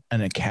win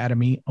an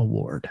Academy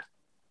Award.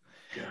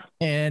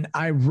 And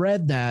I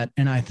read that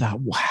and I thought,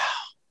 wow,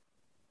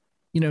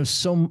 you know,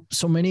 so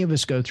many of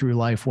us go through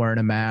life wearing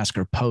a mask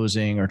or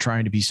posing or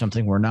trying to be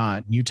something we're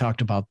not. You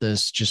talked about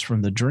this just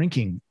from the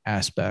drinking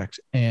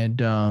aspect.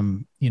 And,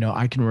 you know,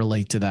 I can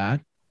relate to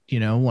that. You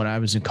know, when I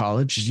was in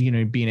college, you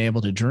know, being able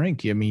to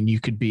drink, I mean,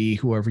 you could be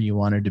whoever you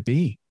wanted to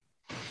be.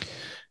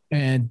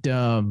 And,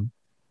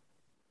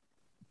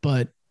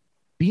 but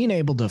being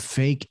able to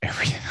fake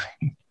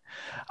everything,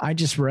 I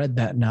just read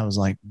that and I was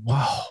like,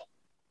 wow.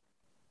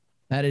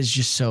 That is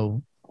just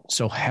so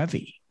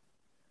heavy.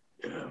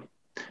 Yeah.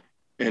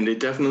 And it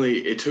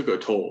took a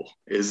toll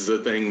is the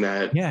thing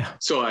that,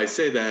 So I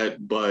say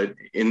that, but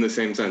in the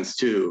same sense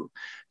too,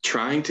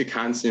 trying to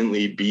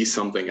constantly be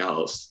something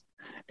else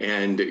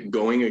and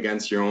going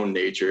against your own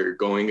nature,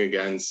 going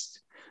against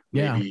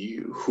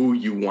maybe who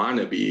you want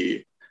to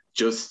be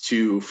just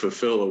to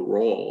fulfill a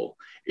role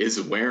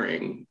is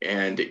wearing,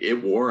 and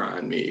it wore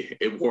on me.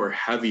 It wore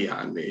heavy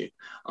on me.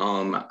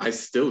 I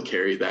still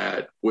carry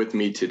that with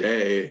me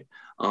today.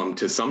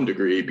 To some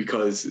degree,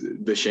 because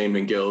the shame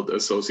and guilt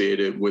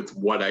associated with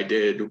what I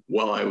did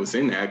while I was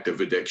in active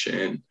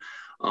addiction.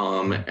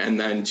 And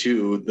then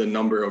too, the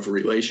number of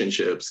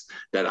relationships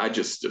that I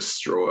just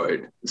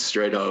destroyed,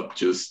 straight up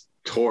just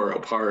tore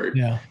apart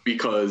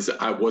because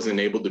I wasn't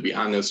able to be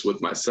honest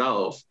with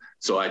myself.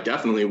 So I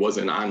definitely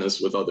wasn't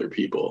honest with other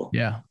people.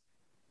 Yeah.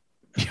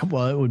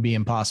 Well, it would be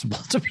impossible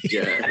to be.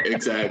 Yeah,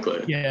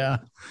 exactly.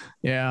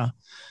 Yeah.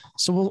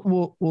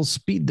 So we'll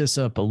speed this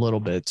up a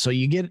little bit. So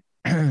you get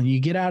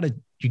out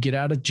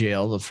of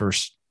jail the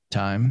first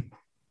time.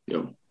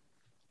 Yep.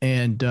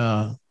 And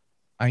I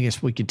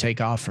guess we could take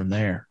off from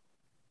there.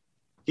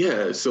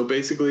 Yeah. So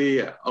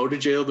basically out of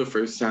jail the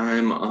first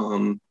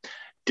time,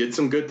 did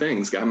some good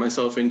things, got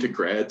myself into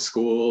grad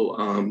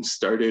school,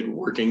 started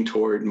working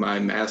toward my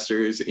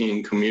master's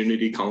in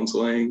community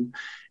counseling,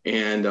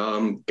 and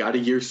got a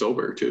year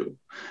sober too.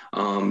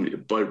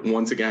 But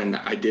once again,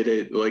 I did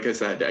it, like I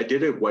said, I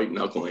did it white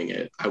knuckling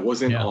it. I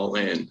wasn't all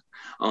in.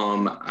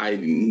 I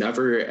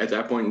never, at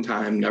that point in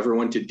time, never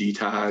went to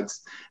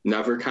detox,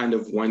 never kind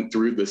of went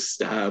through the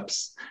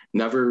steps,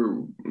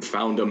 never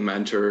found a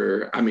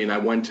mentor. I mean, I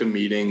went to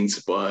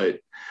meetings, but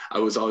I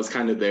was always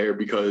kind of there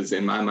because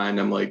in my mind,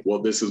 I'm like, well,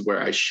 this is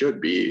where I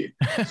should be.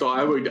 So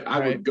I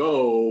would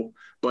go,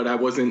 but I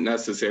wasn't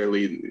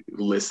necessarily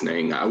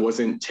listening. I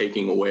wasn't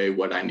taking away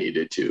what I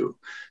needed to.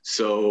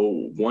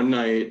 So one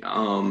night,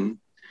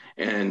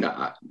 and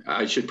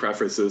I should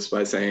preface this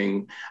by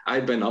saying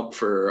I'd been up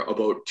for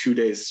about 2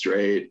 days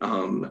straight.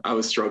 I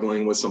was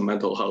struggling with some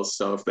mental health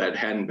stuff that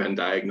hadn't been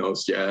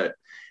diagnosed yet.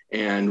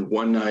 And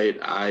one night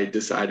I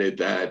decided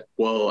that,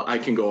 well, I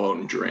can go out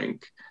and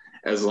drink.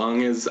 As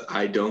long as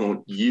I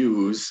don't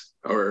use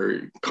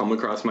or come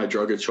across my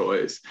drug of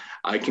choice,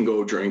 I can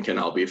go drink and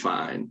I'll be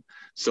fine.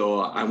 So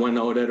I went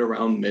out at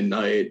around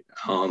midnight.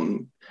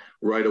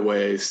 Right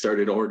away,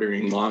 started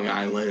ordering Long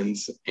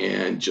Islands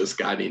and just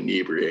got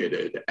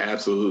inebriated,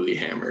 absolutely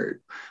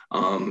hammered.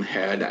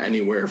 Had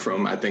anywhere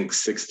from, I think,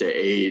 6 to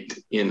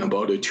 8 in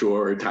about a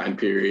 2-hour time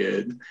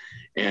period.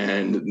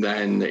 And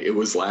then it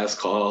was last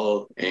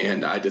call,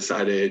 and I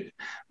decided,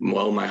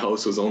 well, my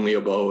house was only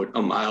about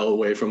a mile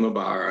away from the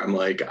bar. I'm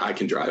like, I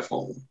can drive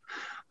home.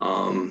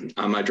 On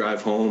my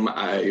drive home,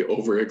 I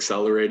over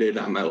accelerated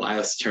on my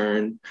last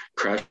turn,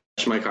 crashed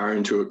my car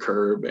into a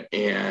curb,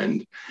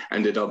 and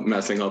ended up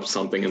messing up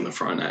something in the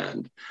front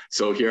end.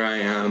 So here I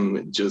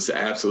am, just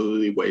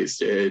absolutely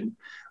wasted,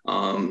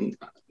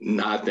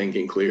 not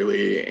thinking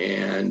clearly,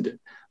 and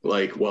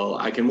like, well,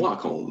 I can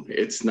walk home.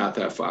 It's not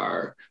that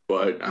far,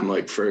 but I'm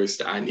like,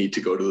 first I need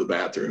to go to the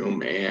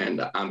bathroom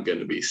and I'm going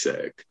to be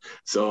sick.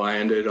 So I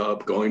ended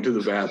up going to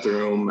the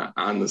bathroom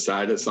on the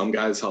side of some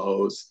guy's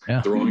house,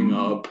 throwing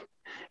up,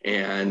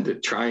 and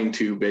trying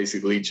to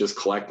basically just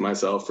collect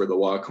myself for the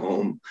walk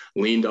home,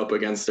 leaned up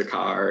against a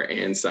car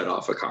and set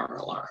off a car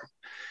alarm.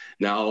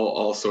 Now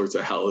all sorts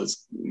of hell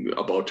is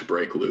about to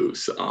break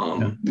loose.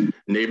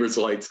 Neighbors'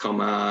 lights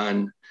come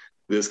on.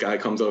 This guy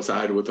comes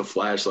outside with a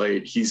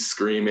flashlight. He's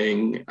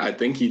screaming. I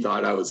think he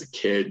thought I was a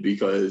kid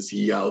because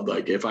he yelled,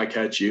 like, if I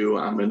catch you,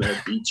 I'm going to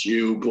beat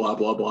you, blah,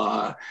 blah,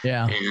 blah.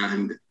 Yeah.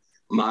 And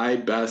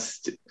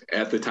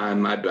at the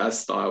time, my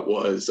best thought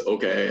was,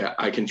 okay,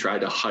 I can try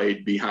to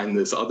hide behind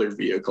this other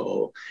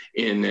vehicle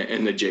in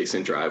an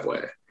adjacent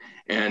driveway.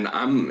 And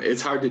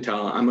it's hard to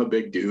tell. I'm a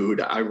big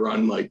dude. I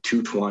run like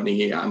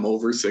 220. I'm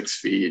over 6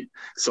 feet.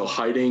 So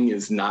hiding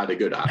is not a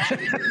good option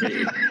for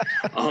me.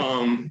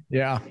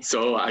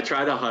 So I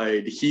try to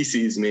hide. He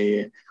sees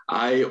me.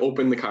 I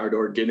open the car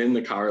door, get in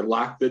the car,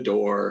 lock the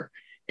door.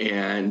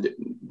 And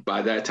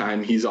by that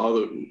time, he's all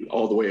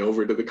the way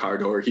over to the car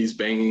door. He's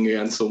banging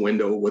against the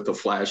window with a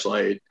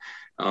flashlight,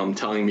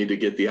 telling me to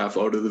get the F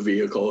out of the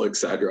vehicle,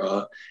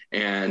 etc.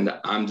 And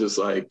I'm just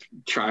like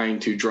trying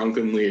to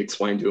drunkenly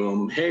explain to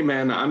him, hey,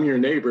 man, I'm your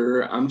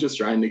neighbor. I'm just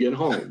trying to get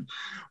home.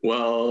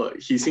 Well,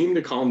 he seemed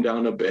to calm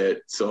down a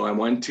bit. So I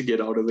went to get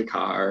out of the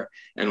car.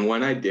 And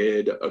when I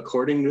did,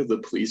 according to the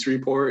police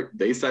report,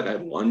 they said I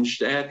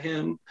lunged at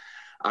him.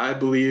 I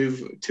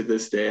believe to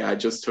this day, I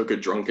just took a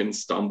drunken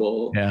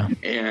stumble. Yeah.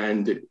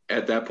 And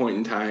at that point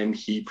in time,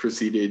 he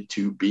proceeded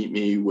to beat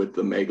me with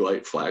the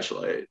Maglite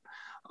flashlight.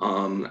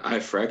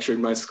 I fractured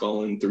my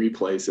skull in 3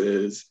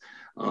 places,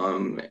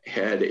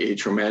 had a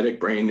traumatic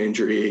brain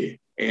injury,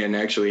 and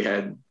actually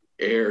had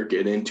air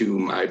get into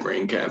my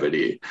brain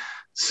cavity.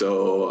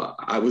 So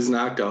I was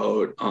knocked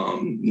out,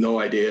 no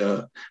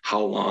idea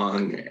how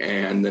long.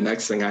 And the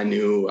next thing I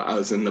knew, I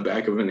was in the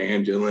back of an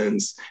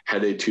ambulance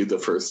headed to the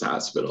first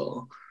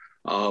hospital.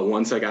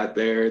 Once I got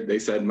there, they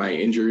said my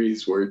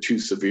injuries were too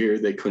severe.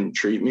 They couldn't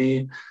treat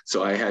me.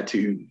 So I had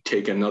to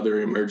take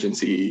another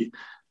emergency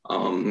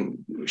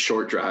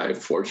short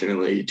drive,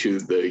 fortunately, to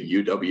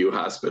the UW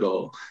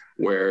hospital,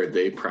 where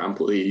they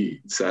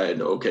promptly said,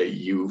 okay,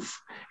 you've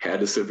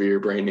had a severe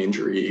brain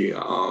injury,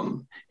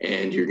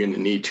 and you're going to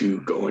need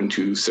to go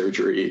into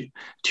surgery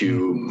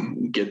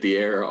to get the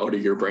air out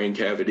of your brain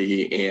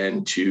cavity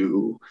and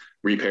to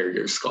repair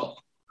your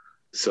skull.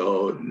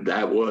 So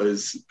that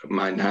was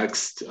my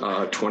next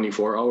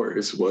 24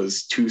 hours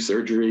was 2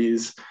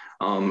 surgeries.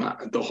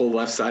 The whole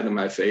left side of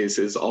my face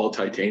is all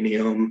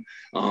titanium.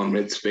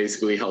 It's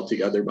basically held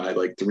together by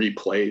like 3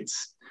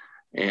 plates.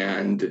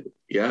 And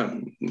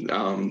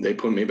they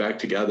put me back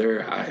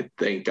together. I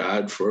thank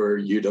God for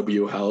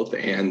UW Health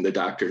and the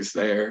doctors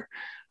there.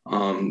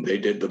 They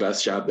did the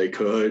best job they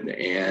could.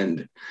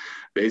 And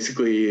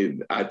basically,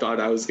 I thought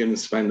I was going to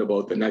spend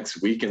about the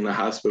next week in the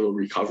hospital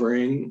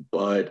recovering.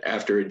 But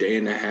after a day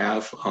and a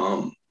half,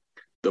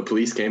 the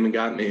police came and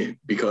got me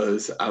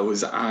because I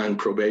was on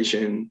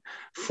probation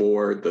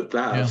for the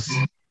thefts,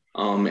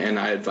 and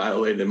I had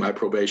violated my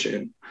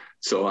probation.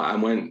 So I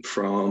went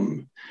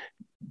from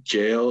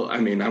jail, I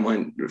mean, I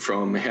went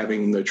from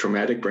having the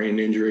traumatic brain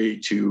injury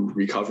to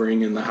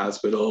recovering in the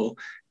hospital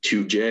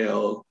to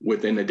jail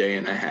within a day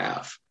and a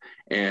half.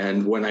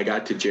 And when I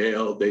got to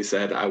jail, they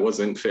said I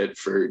wasn't fit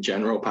for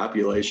general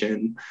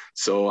population.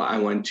 So I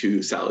went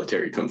to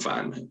solitary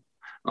confinement.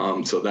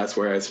 So that's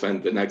where I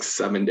spent the next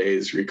 7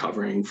 days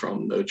recovering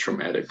from the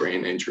traumatic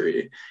brain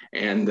injury.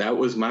 And that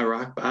was my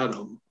rock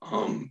bottom.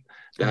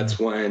 That's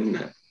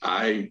when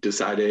I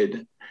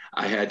decided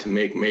I had to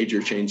make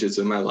major changes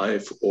in my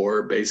life,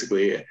 or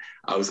basically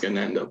I was going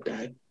to end up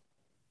dead.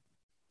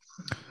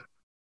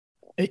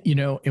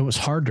 It was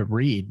hard to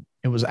read.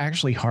 It was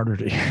actually harder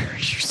to hear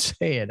you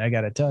say it, I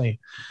got to tell you.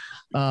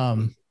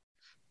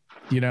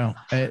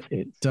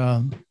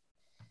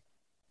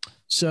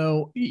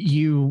 So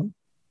you,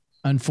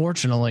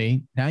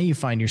 unfortunately, now you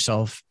find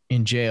yourself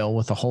in jail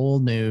with a whole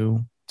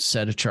new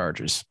set of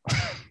charges.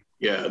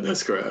 Yeah,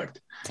 that's correct.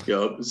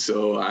 Yep.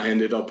 So I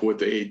ended up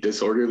with a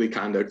disorderly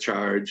conduct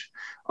charge.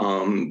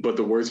 But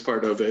the worst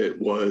part of it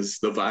was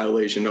the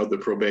violation of the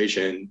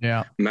probation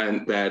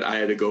meant that I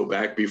had to go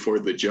back before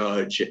the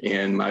judge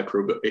and my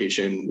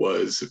probation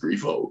was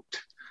revoked.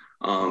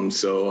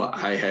 So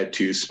I had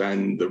to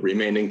spend the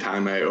remaining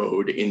time I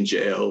owed in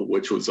jail,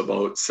 which was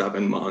about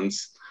 7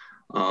 months,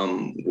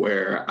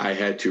 where I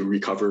had to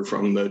recover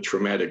from the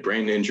traumatic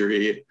brain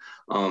injury.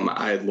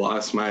 I had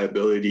lost my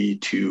ability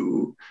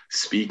to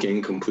speak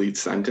in complete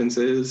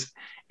sentences,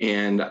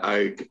 and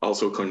I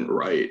also couldn't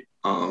write.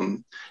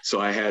 So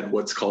I had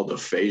what's called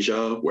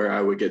aphasia, where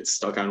I would get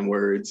stuck on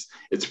words.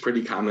 It's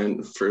pretty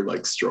common for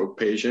like stroke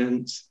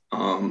patients.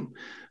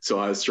 So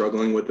I was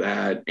struggling with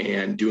that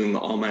and doing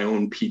all my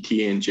own PT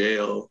in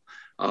jail,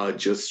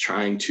 just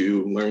trying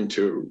to learn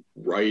to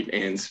write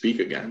and speak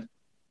again.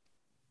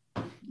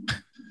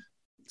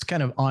 It's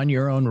kind of on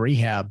your own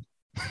rehab.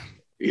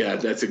 Yeah,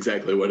 that's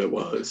exactly what it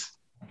was.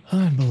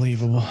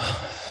 Unbelievable.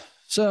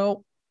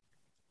 So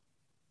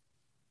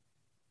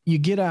you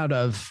get out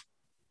of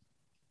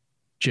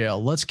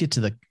jail. Let's get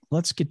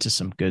to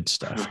some good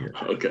stuff here.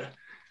 Okay.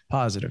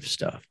 Positive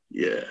stuff.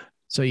 Yeah.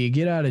 So you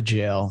get out of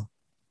jail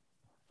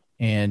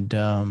and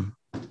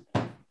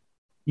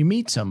you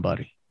meet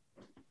somebody.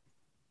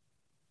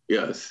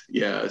 Yes.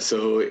 Yeah.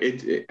 So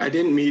I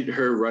didn't meet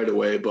her right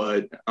away,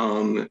 but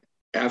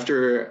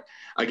after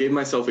I gave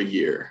myself a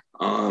year,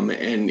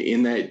 and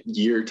in that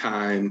year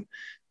time,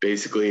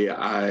 basically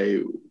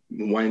I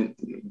went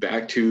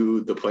back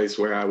to the place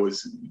where I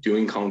was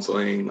doing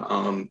counseling,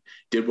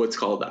 did what's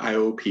called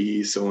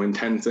IOP, so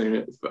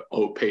intensive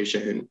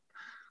outpatient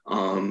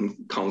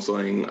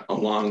counseling,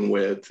 along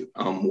with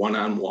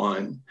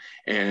one-on-one.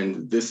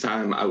 And this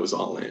time I was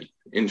all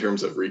in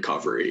terms of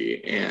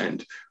recovery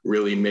and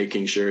really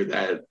making sure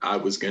that I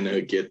was going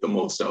to get the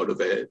most out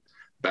of it,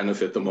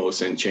 benefit the most,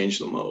 and change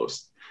the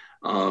most.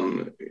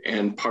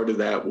 And part of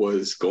that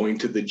was going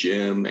to the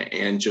gym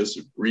and just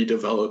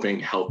redeveloping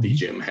healthy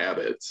gym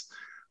habits.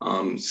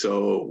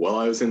 So while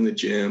I was in the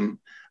gym,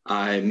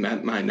 I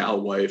met my now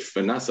wife,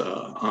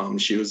 Vanessa.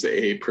 She was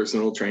a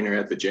personal trainer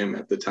at the gym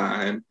at the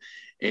time.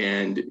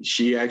 And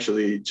she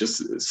actually, just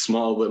a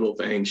small little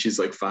thing, she's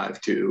like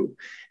 5'2",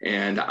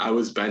 and I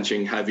was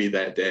benching heavy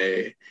that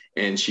day.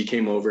 And she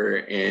came over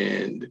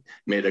and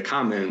made a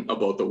comment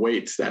about the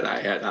weights that I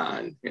had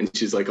on. And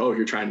she's like, "Oh,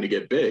 you're trying to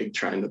get big,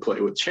 trying to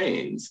play with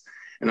chains."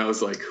 And I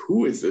was like,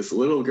 who is this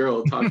little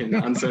girl talking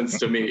nonsense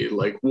to me?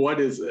 Like, what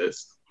is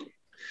this?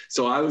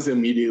 So I was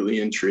immediately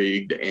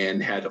intrigued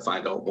and had to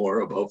find out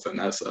more about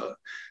Vanessa.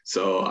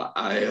 So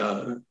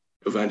I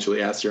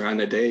eventually asked her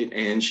on a date,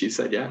 and she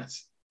said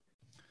yes.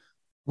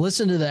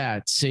 Listen to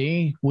that.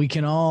 See, we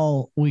can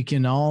all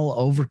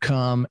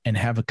overcome and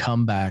have a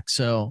comeback.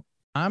 So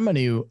I'm going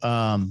to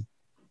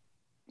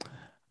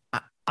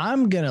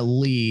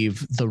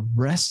leave the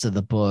rest of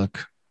the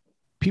book.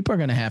 People are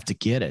going to have to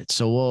get it.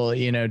 So we'll,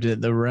 do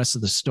the rest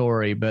of the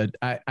story. But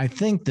I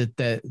think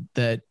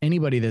that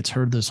anybody that's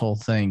heard this whole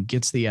thing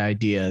gets the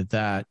idea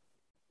that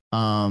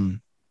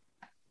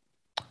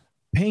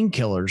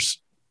painkillers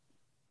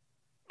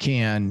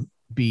can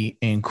be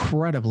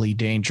incredibly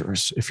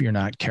dangerous if you're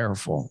not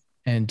careful.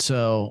 And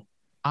so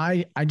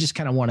I just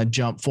kind of want to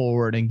jump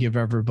forward and give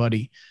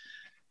everybody,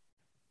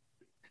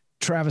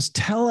 Travis,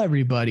 tell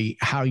everybody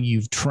how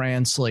you've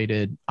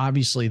translated,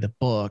 obviously the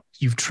book,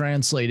 you've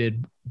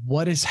translated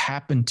what has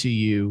happened to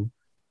you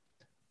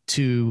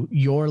to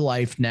your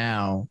life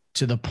now,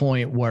 to the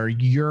point where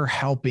you're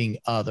helping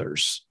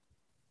others.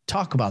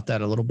 Talk about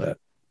that a little bit.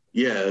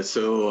 Yeah.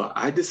 So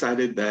I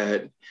decided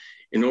that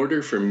in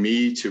order for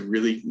me to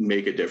really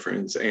make a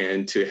difference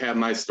and to have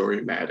my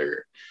story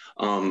matter,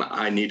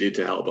 I needed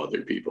to help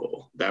other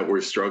people that were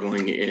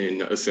struggling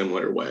in a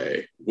similar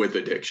way with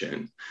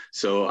addiction.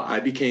 So I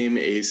became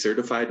a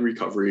certified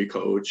recovery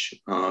coach,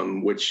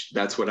 which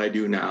that's what I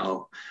do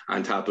now,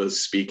 on top of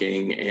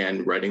speaking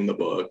and writing the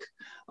book.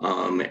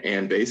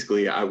 And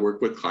basically I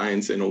work with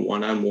clients in a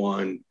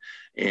one-on-one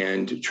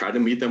and try to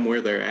meet them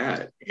where they're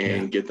at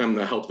and get them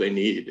the help they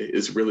need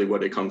is really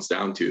what it comes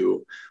down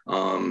to.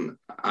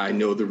 I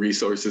know the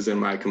resources in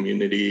my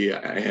community,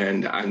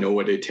 and I know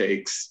what it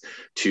takes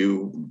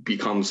to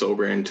become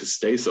sober and to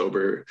stay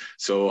sober.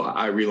 So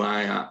I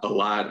rely a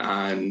lot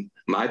on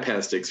my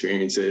past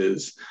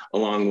experiences,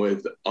 along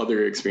with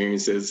other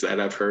experiences that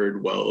I've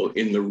heard while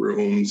in the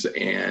rooms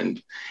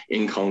and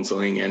in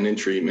counseling and in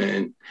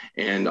treatment,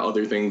 and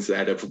other things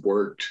that have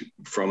worked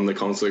from the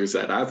counselors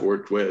that I've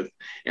worked with.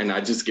 And I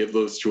just give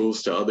those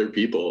tools to other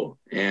people,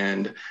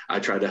 and I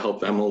try to help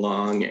them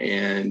along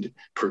and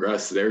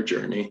progress their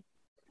journey.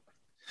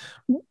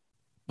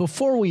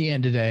 Before we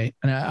end today,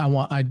 and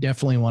I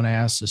definitely want to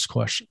ask this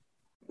question.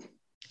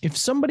 If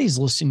somebody's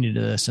listening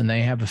to this and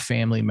they have a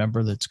family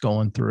member that's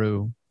going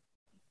through,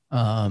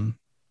 I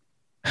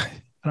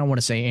don't want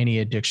to say any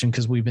addiction,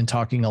 because we've been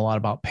talking a lot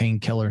about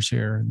painkillers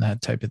here and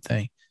that type of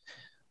thing.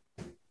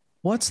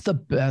 What's the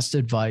best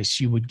advice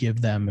you would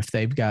give them if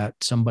they've got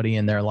somebody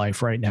in their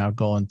life right now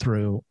going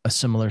through a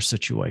similar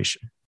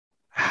situation?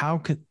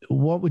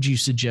 What would you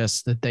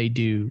suggest that they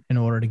do in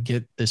order to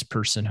get this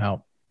person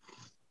help?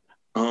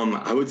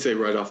 I would say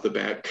right off the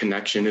bat,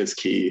 connection is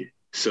key.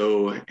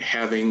 So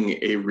having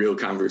a real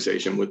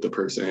conversation with the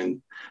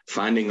person,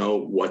 finding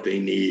out what they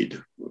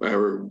need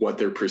or what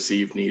their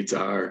perceived needs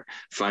are,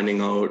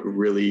 finding out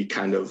really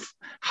kind of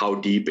how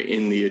deep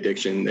in the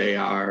addiction they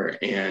are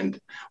and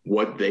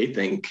what they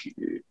think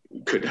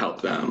could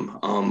help them.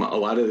 A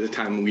lot of the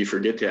time we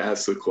forget to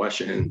ask the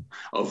question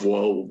of,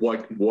 well,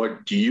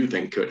 what do you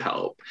think could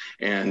help?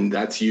 And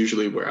that's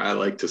usually where I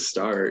like to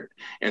start.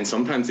 And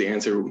sometimes the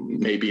answer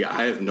may be,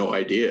 I have no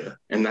idea.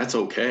 And that's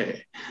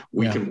okay.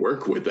 We can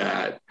work with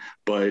that,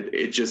 but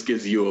it just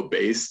gives you a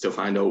base to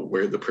find out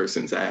where the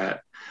person's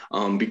at.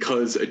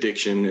 Because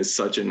addiction is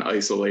such an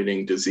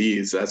isolating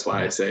disease, that's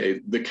why I say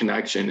the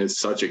connection is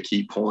such a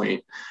key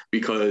point,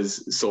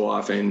 because so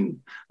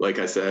often, like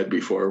I said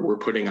before, we're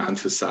putting on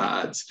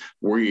facades.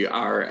 We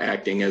are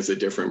acting as a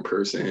different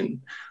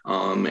person.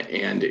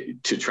 And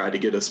to try to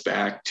get us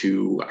back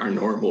to our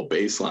normal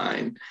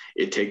baseline,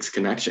 it takes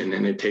connection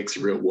and it takes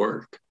real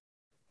work.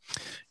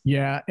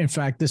 Yeah. In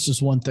fact, this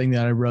is one thing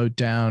that I wrote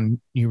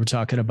down. You were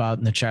talking about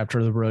in the chapter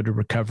of The Road to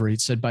Recovery.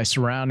 It said, by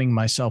surrounding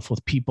myself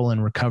with people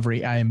in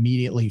recovery, I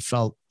immediately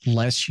felt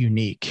less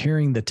unique.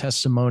 Hearing the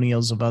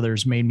testimonials of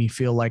others made me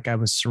feel like I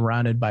was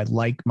surrounded by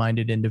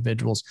like-minded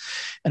individuals.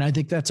 And I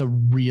think that's a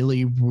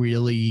really,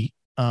 really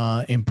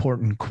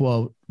important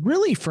quote,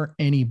 really for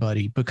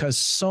anybody, because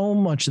so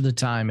much of the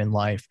time in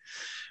life,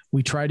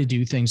 we try to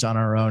do things on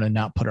our own and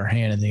not put our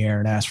hand in the air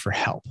and ask for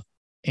help.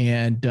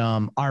 And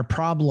our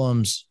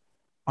problems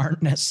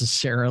aren't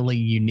necessarily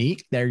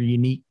unique. They're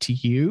unique to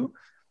you,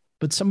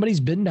 but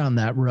somebody's been down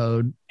that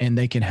road and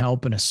they can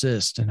help and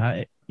assist.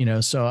 And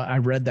so I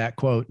read that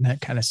quote and that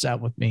kind of sat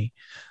with me,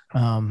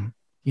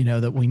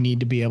 that we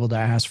need to be able to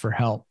ask for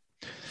help.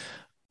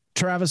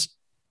 Travis,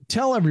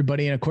 tell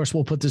everybody, and of course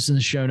we'll put this in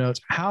the show notes,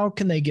 how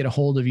can they get a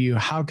hold of you?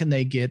 How can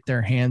they get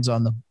their hands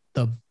on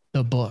the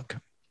book?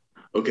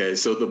 Okay,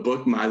 so the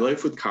book, My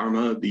Life with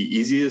Karma, the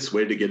easiest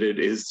way to get it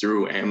is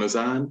through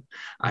Amazon.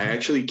 I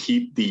actually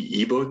keep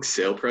the ebook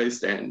sale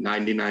priced at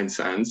 99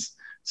 cents.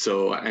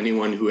 So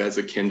anyone who has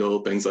a Kindle,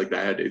 things like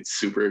that, it's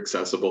super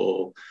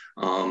accessible.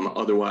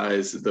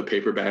 Otherwise, the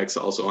paperback's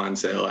also on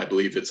sale. I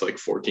believe it's like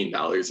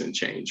 $14 and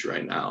change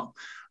right now.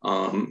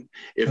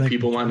 If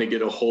people want to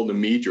get a hold of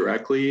me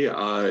directly,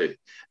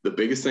 the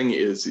biggest thing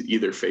is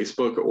either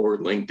Facebook or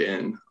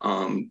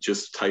LinkedIn.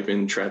 Just type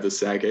in Travis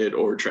Sackett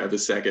or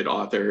Travis Sackett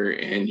author,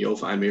 and you'll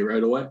find me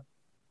right away.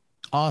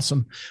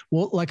 Awesome.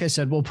 Well, like I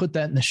said, we'll put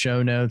that in the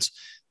show notes.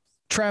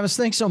 Travis,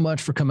 thanks so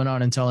much for coming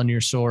on and telling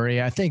your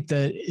story. I think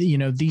that,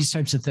 these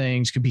types of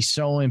things could be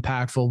so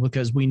impactful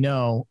because we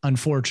know,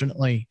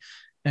 unfortunately,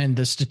 and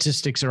the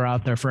statistics are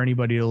out there for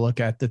anybody to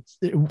look at, that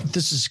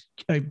this is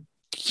a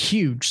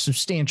huge,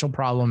 substantial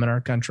problem in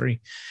our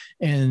country.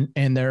 And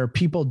there are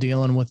people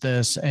dealing with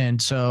this.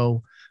 And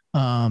so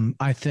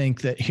I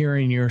think that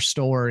hearing your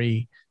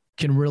story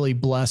can really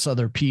bless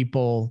other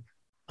people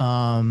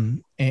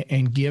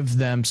and give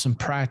them some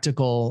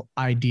practical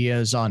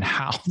ideas on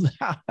how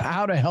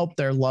to help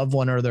their loved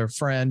one or their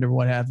friend or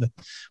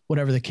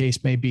whatever the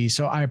case may be.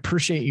 So I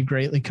appreciate you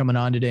greatly coming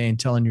on today and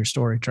telling your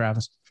story,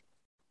 Travis.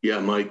 Yeah,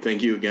 Mike,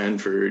 thank you again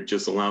for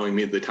just allowing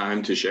me the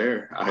time to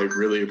share. I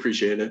really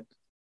appreciate it.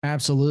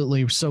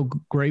 Absolutely. So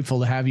grateful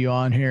to have you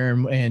on here,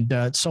 and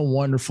it's so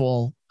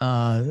wonderful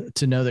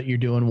to know that you're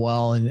doing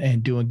well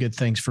and doing good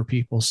things for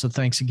people. So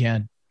thanks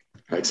again.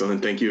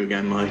 Excellent. Thank you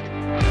again, Mike.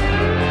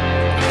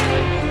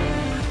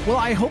 Well,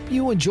 I hope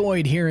you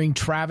enjoyed hearing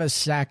Travis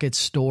Sackett's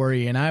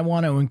story, and I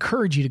want to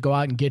encourage you to go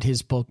out and get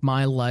his book,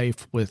 My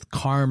Life with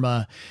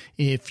Karma.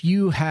 If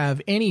you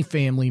have any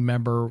family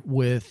member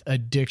with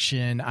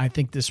addiction, I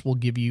think this will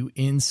give you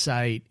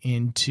insight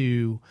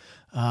into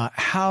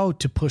how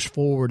to push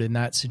forward in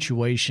that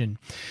situation.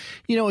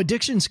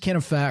 Addictions can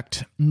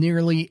affect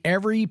nearly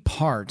every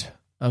part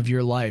of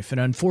your life,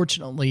 and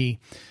unfortunately,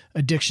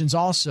 addictions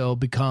also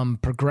become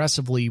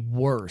progressively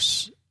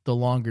worse the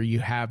longer you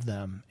have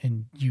them.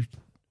 And you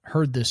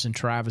heard this in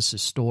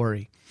Travis's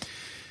story.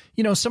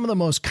 You know, some of the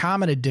most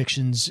common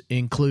addictions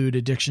include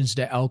addictions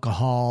to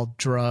alcohol,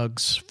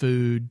 drugs,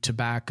 food,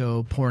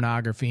 tobacco,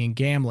 pornography, and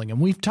gambling.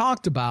 And we've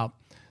talked about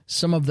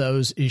some of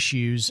those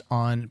issues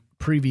on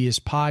previous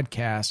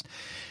podcasts.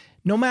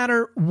 No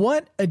matter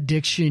what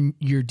addiction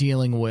you're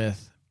dealing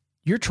with,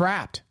 you're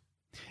trapped.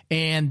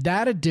 And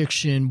that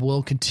addiction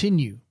will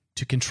continue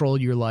to control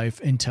your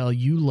life until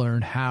you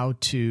learn how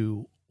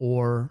to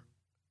or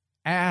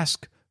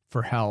ask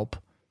for help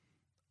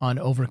on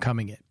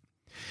overcoming it.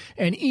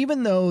 And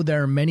even though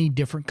there are many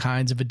different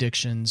kinds of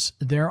addictions,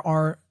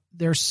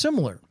 they're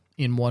similar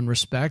in one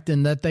respect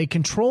in that they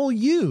control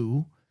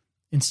you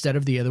instead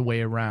of the other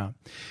way around.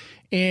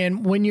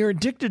 And when you're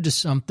addicted to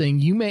something,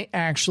 you may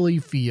actually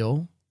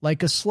feel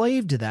like a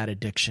slave to that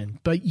addiction,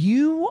 but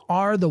you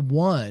are the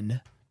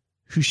one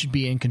who should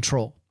be in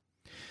control.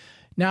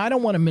 Now, I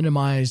don't want to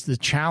minimize the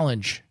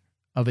challenge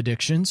of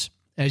addictions.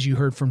 As you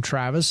heard from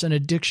Travis, an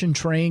addiction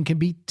train can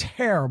be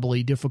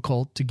terribly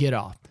difficult to get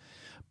off.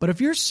 But if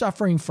you're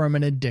suffering from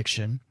an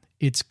addiction,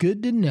 it's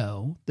good to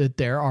know that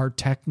there are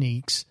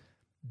techniques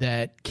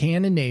that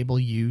can enable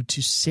you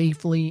to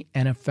safely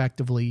and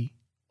effectively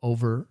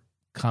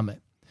overcome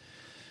it.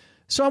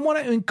 So I want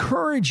to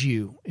encourage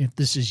you, if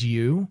this is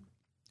you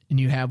and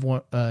you have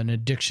an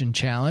addiction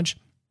challenge,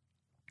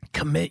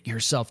 commit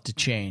yourself to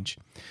change.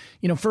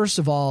 You know, first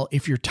of all,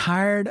 if you're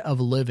tired of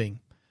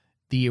living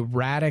the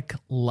erratic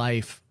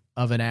life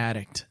of an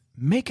addict,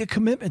 make a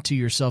commitment to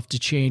yourself to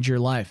change your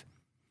life.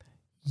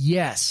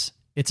 Yes,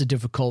 it's a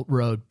difficult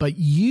road, but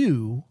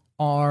you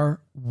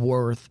are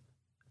worth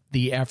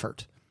the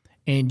effort,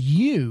 and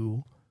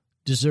you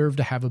deserve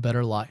to have a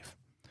better life.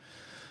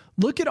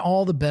 Look at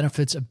all the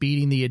benefits of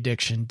beating the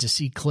addiction to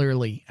see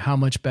clearly how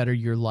much better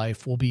your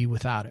life will be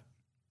without it.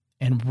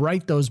 And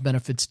write those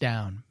benefits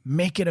down.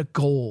 Make it a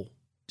goal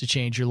to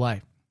change your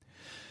life.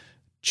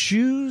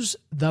 Choose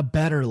the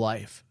better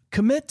life.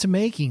 Commit to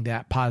making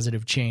that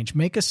positive change.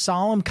 Make a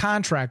solemn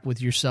contract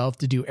with yourself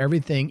to do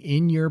everything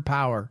in your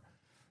power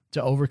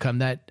to overcome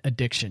that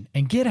addiction,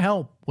 and get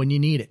help when you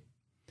need it.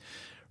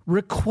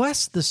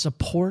 Request the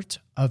support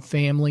of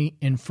family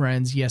and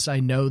friends. Yes, I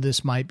know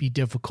this might be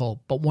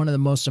difficult, but one of the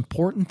most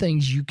important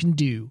things you can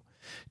do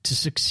to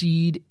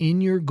succeed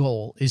in your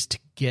goal is to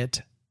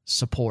get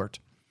support.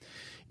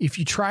 If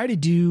you try to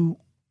do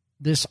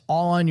this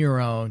all on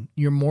your own,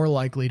 you're more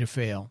likely to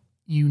fail.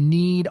 You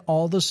need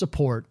all the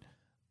support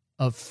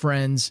of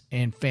friends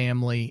and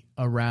family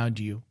around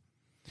you.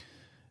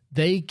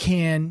 They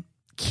can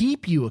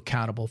keep you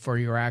accountable for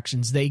your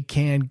actions. They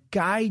can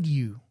guide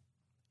you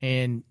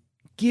and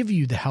give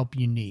you the help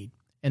you need.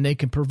 And they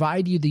can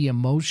provide you the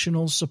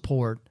emotional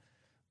support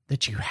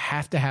that you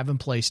have to have in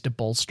place to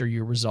bolster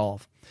your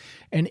resolve.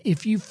 And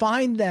if you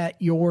find that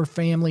your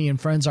family and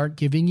friends aren't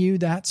giving you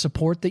that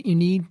support that you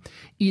need,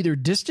 either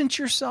distance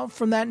yourself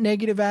from that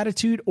negative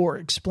attitude or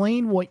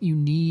explain what you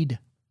need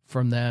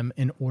from them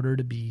in order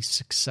to be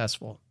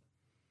successful.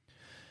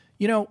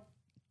 You know,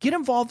 get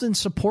involved in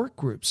support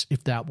groups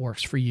if that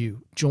works for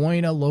you.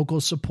 Join a local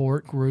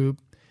support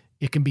group.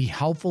 It can be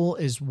helpful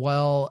as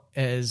well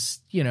as,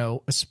 you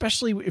know,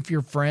 especially if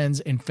your friends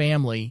and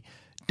family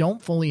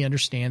don't fully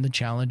understand the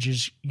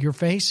challenges you're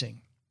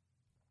facing.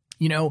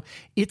 You know,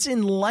 it's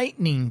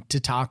enlightening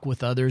to talk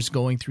with others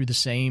going through the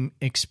same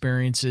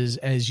experiences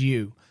as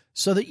you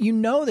so that you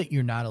know that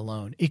you're not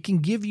alone. It can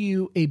give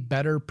you a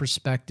better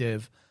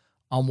perspective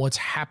on what's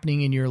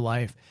happening in your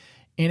life.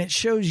 And it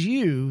shows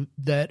you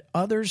that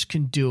others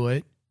can do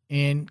it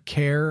and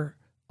care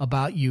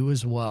about you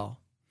as well.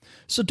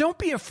 So don't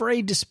be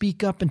afraid to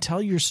speak up and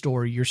tell your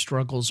story, your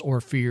struggles or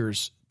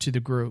fears to the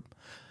group.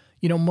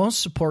 You know,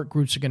 most support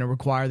groups are going to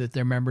require that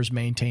their members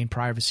maintain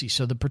privacy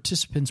so the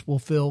participants will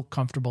feel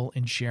comfortable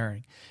in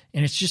sharing.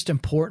 And it's just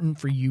important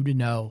for you to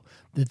know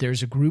that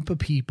there's a group of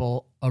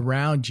people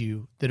around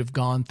you that have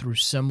gone through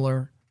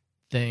similar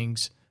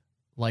things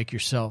like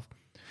yourself.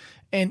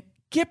 And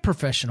get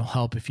professional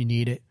help if you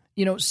need it.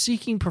 You know,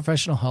 seeking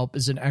professional help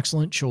is an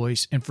excellent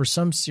choice, and for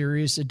some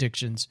serious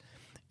addictions,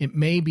 it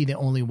may be the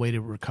only way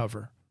to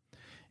recover.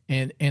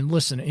 And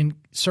listen, in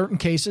certain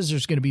cases,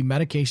 there's going to be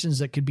medications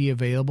that could be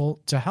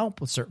available to help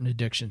with certain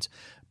addictions.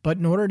 But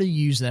in order to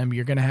use them,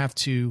 you're going to have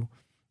to,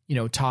 you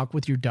know, talk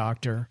with your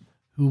doctor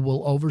who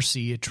will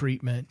oversee a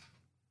treatment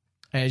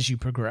as you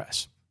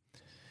progress.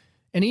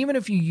 And even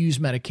if you use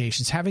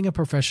medications, having a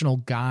professional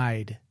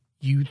guide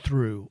you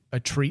through a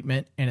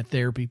treatment and a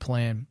therapy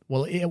plan,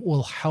 well, it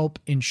will help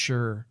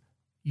ensure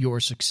your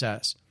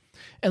success.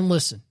 And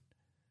listen,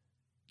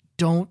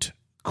 don't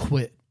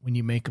quit when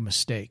you make a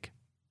mistake.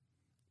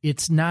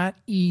 It's not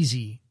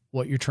easy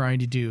what you're trying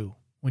to do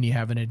when you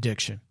have an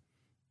addiction.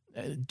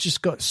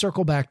 Just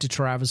circle back to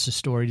Travis's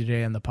story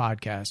today on the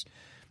podcast.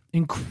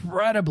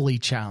 Incredibly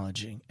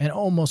challenging and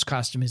almost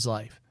cost him his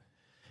life.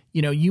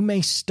 You know, you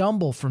may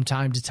stumble from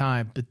time to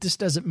time, but this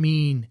doesn't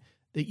mean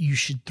that you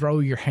should throw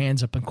your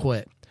hands up and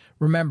quit.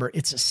 Remember,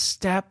 it's a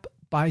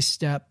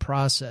step-by-step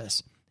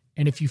process.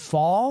 And if you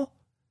fall,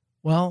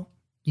 well,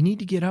 you need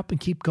to get up and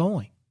keep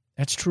going.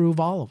 That's true of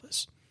all of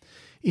us.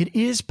 It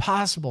is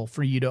possible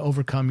for you to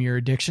overcome your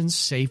addictions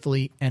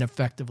safely and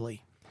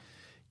effectively.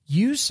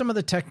 Use some of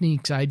the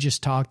techniques I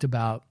just talked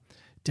about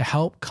to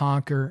help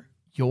conquer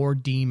your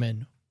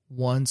demon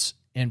once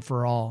and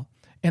for all.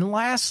 And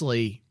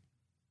lastly,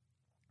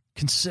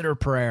 consider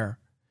prayer.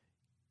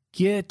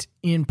 Get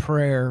in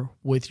prayer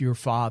with your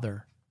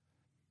Father.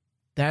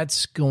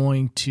 That's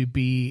going to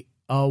be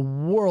a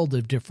world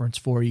of difference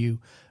for you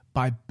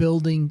by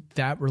building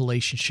that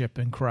relationship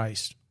in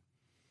Christ.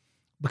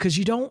 Because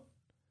you don't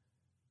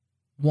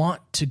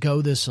want to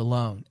go this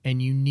alone, and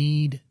you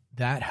need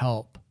that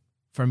help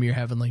from your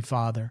Heavenly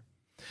Father.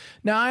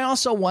 Now, I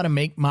also want to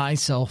make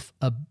myself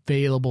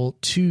available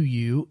to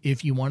you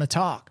if you want to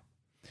talk,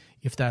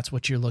 if that's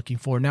what you're looking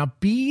for. Now,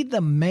 be the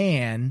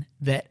man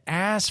that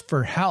asks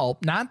for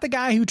help, not the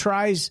guy who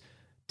tries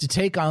to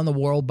take on the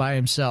world by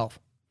himself.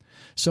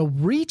 So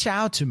reach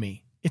out to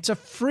me. It's a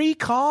free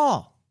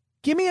call.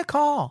 Give me a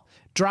call.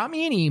 Drop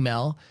me an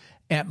email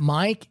at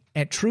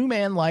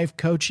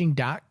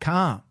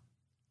mike@truemanlifecoaching.com.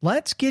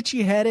 Let's get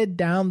you headed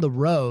down the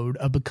road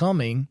of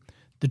becoming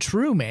the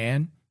true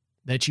man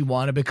that you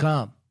want to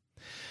become.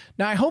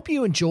 Now, I hope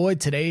you enjoyed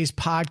today's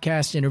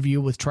podcast interview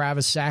with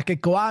Travis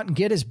Sackett. Go out and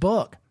get his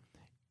book.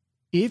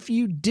 If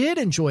you did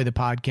enjoy the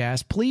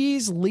podcast,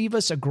 please leave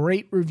us a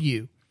great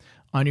review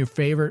on your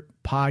favorite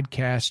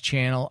podcast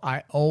channel.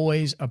 I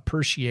always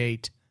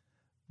appreciate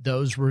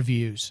those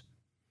reviews.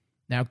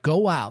 Now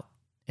go out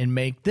and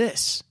make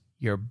this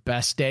your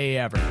best day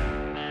ever.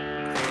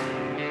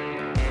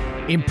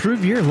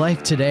 Improve your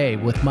life today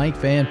with Mike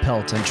Van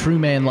Pelt and True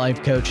Man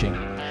Life Coaching.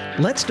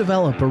 Let's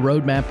develop a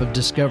roadmap of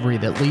discovery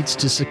that leads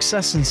to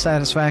success and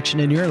satisfaction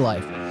in your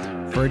life.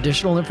 For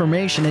additional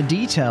information and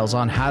details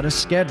on how to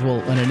schedule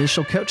an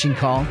initial coaching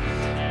call,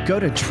 go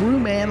to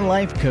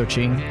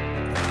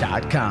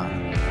truemanlifecoaching.com.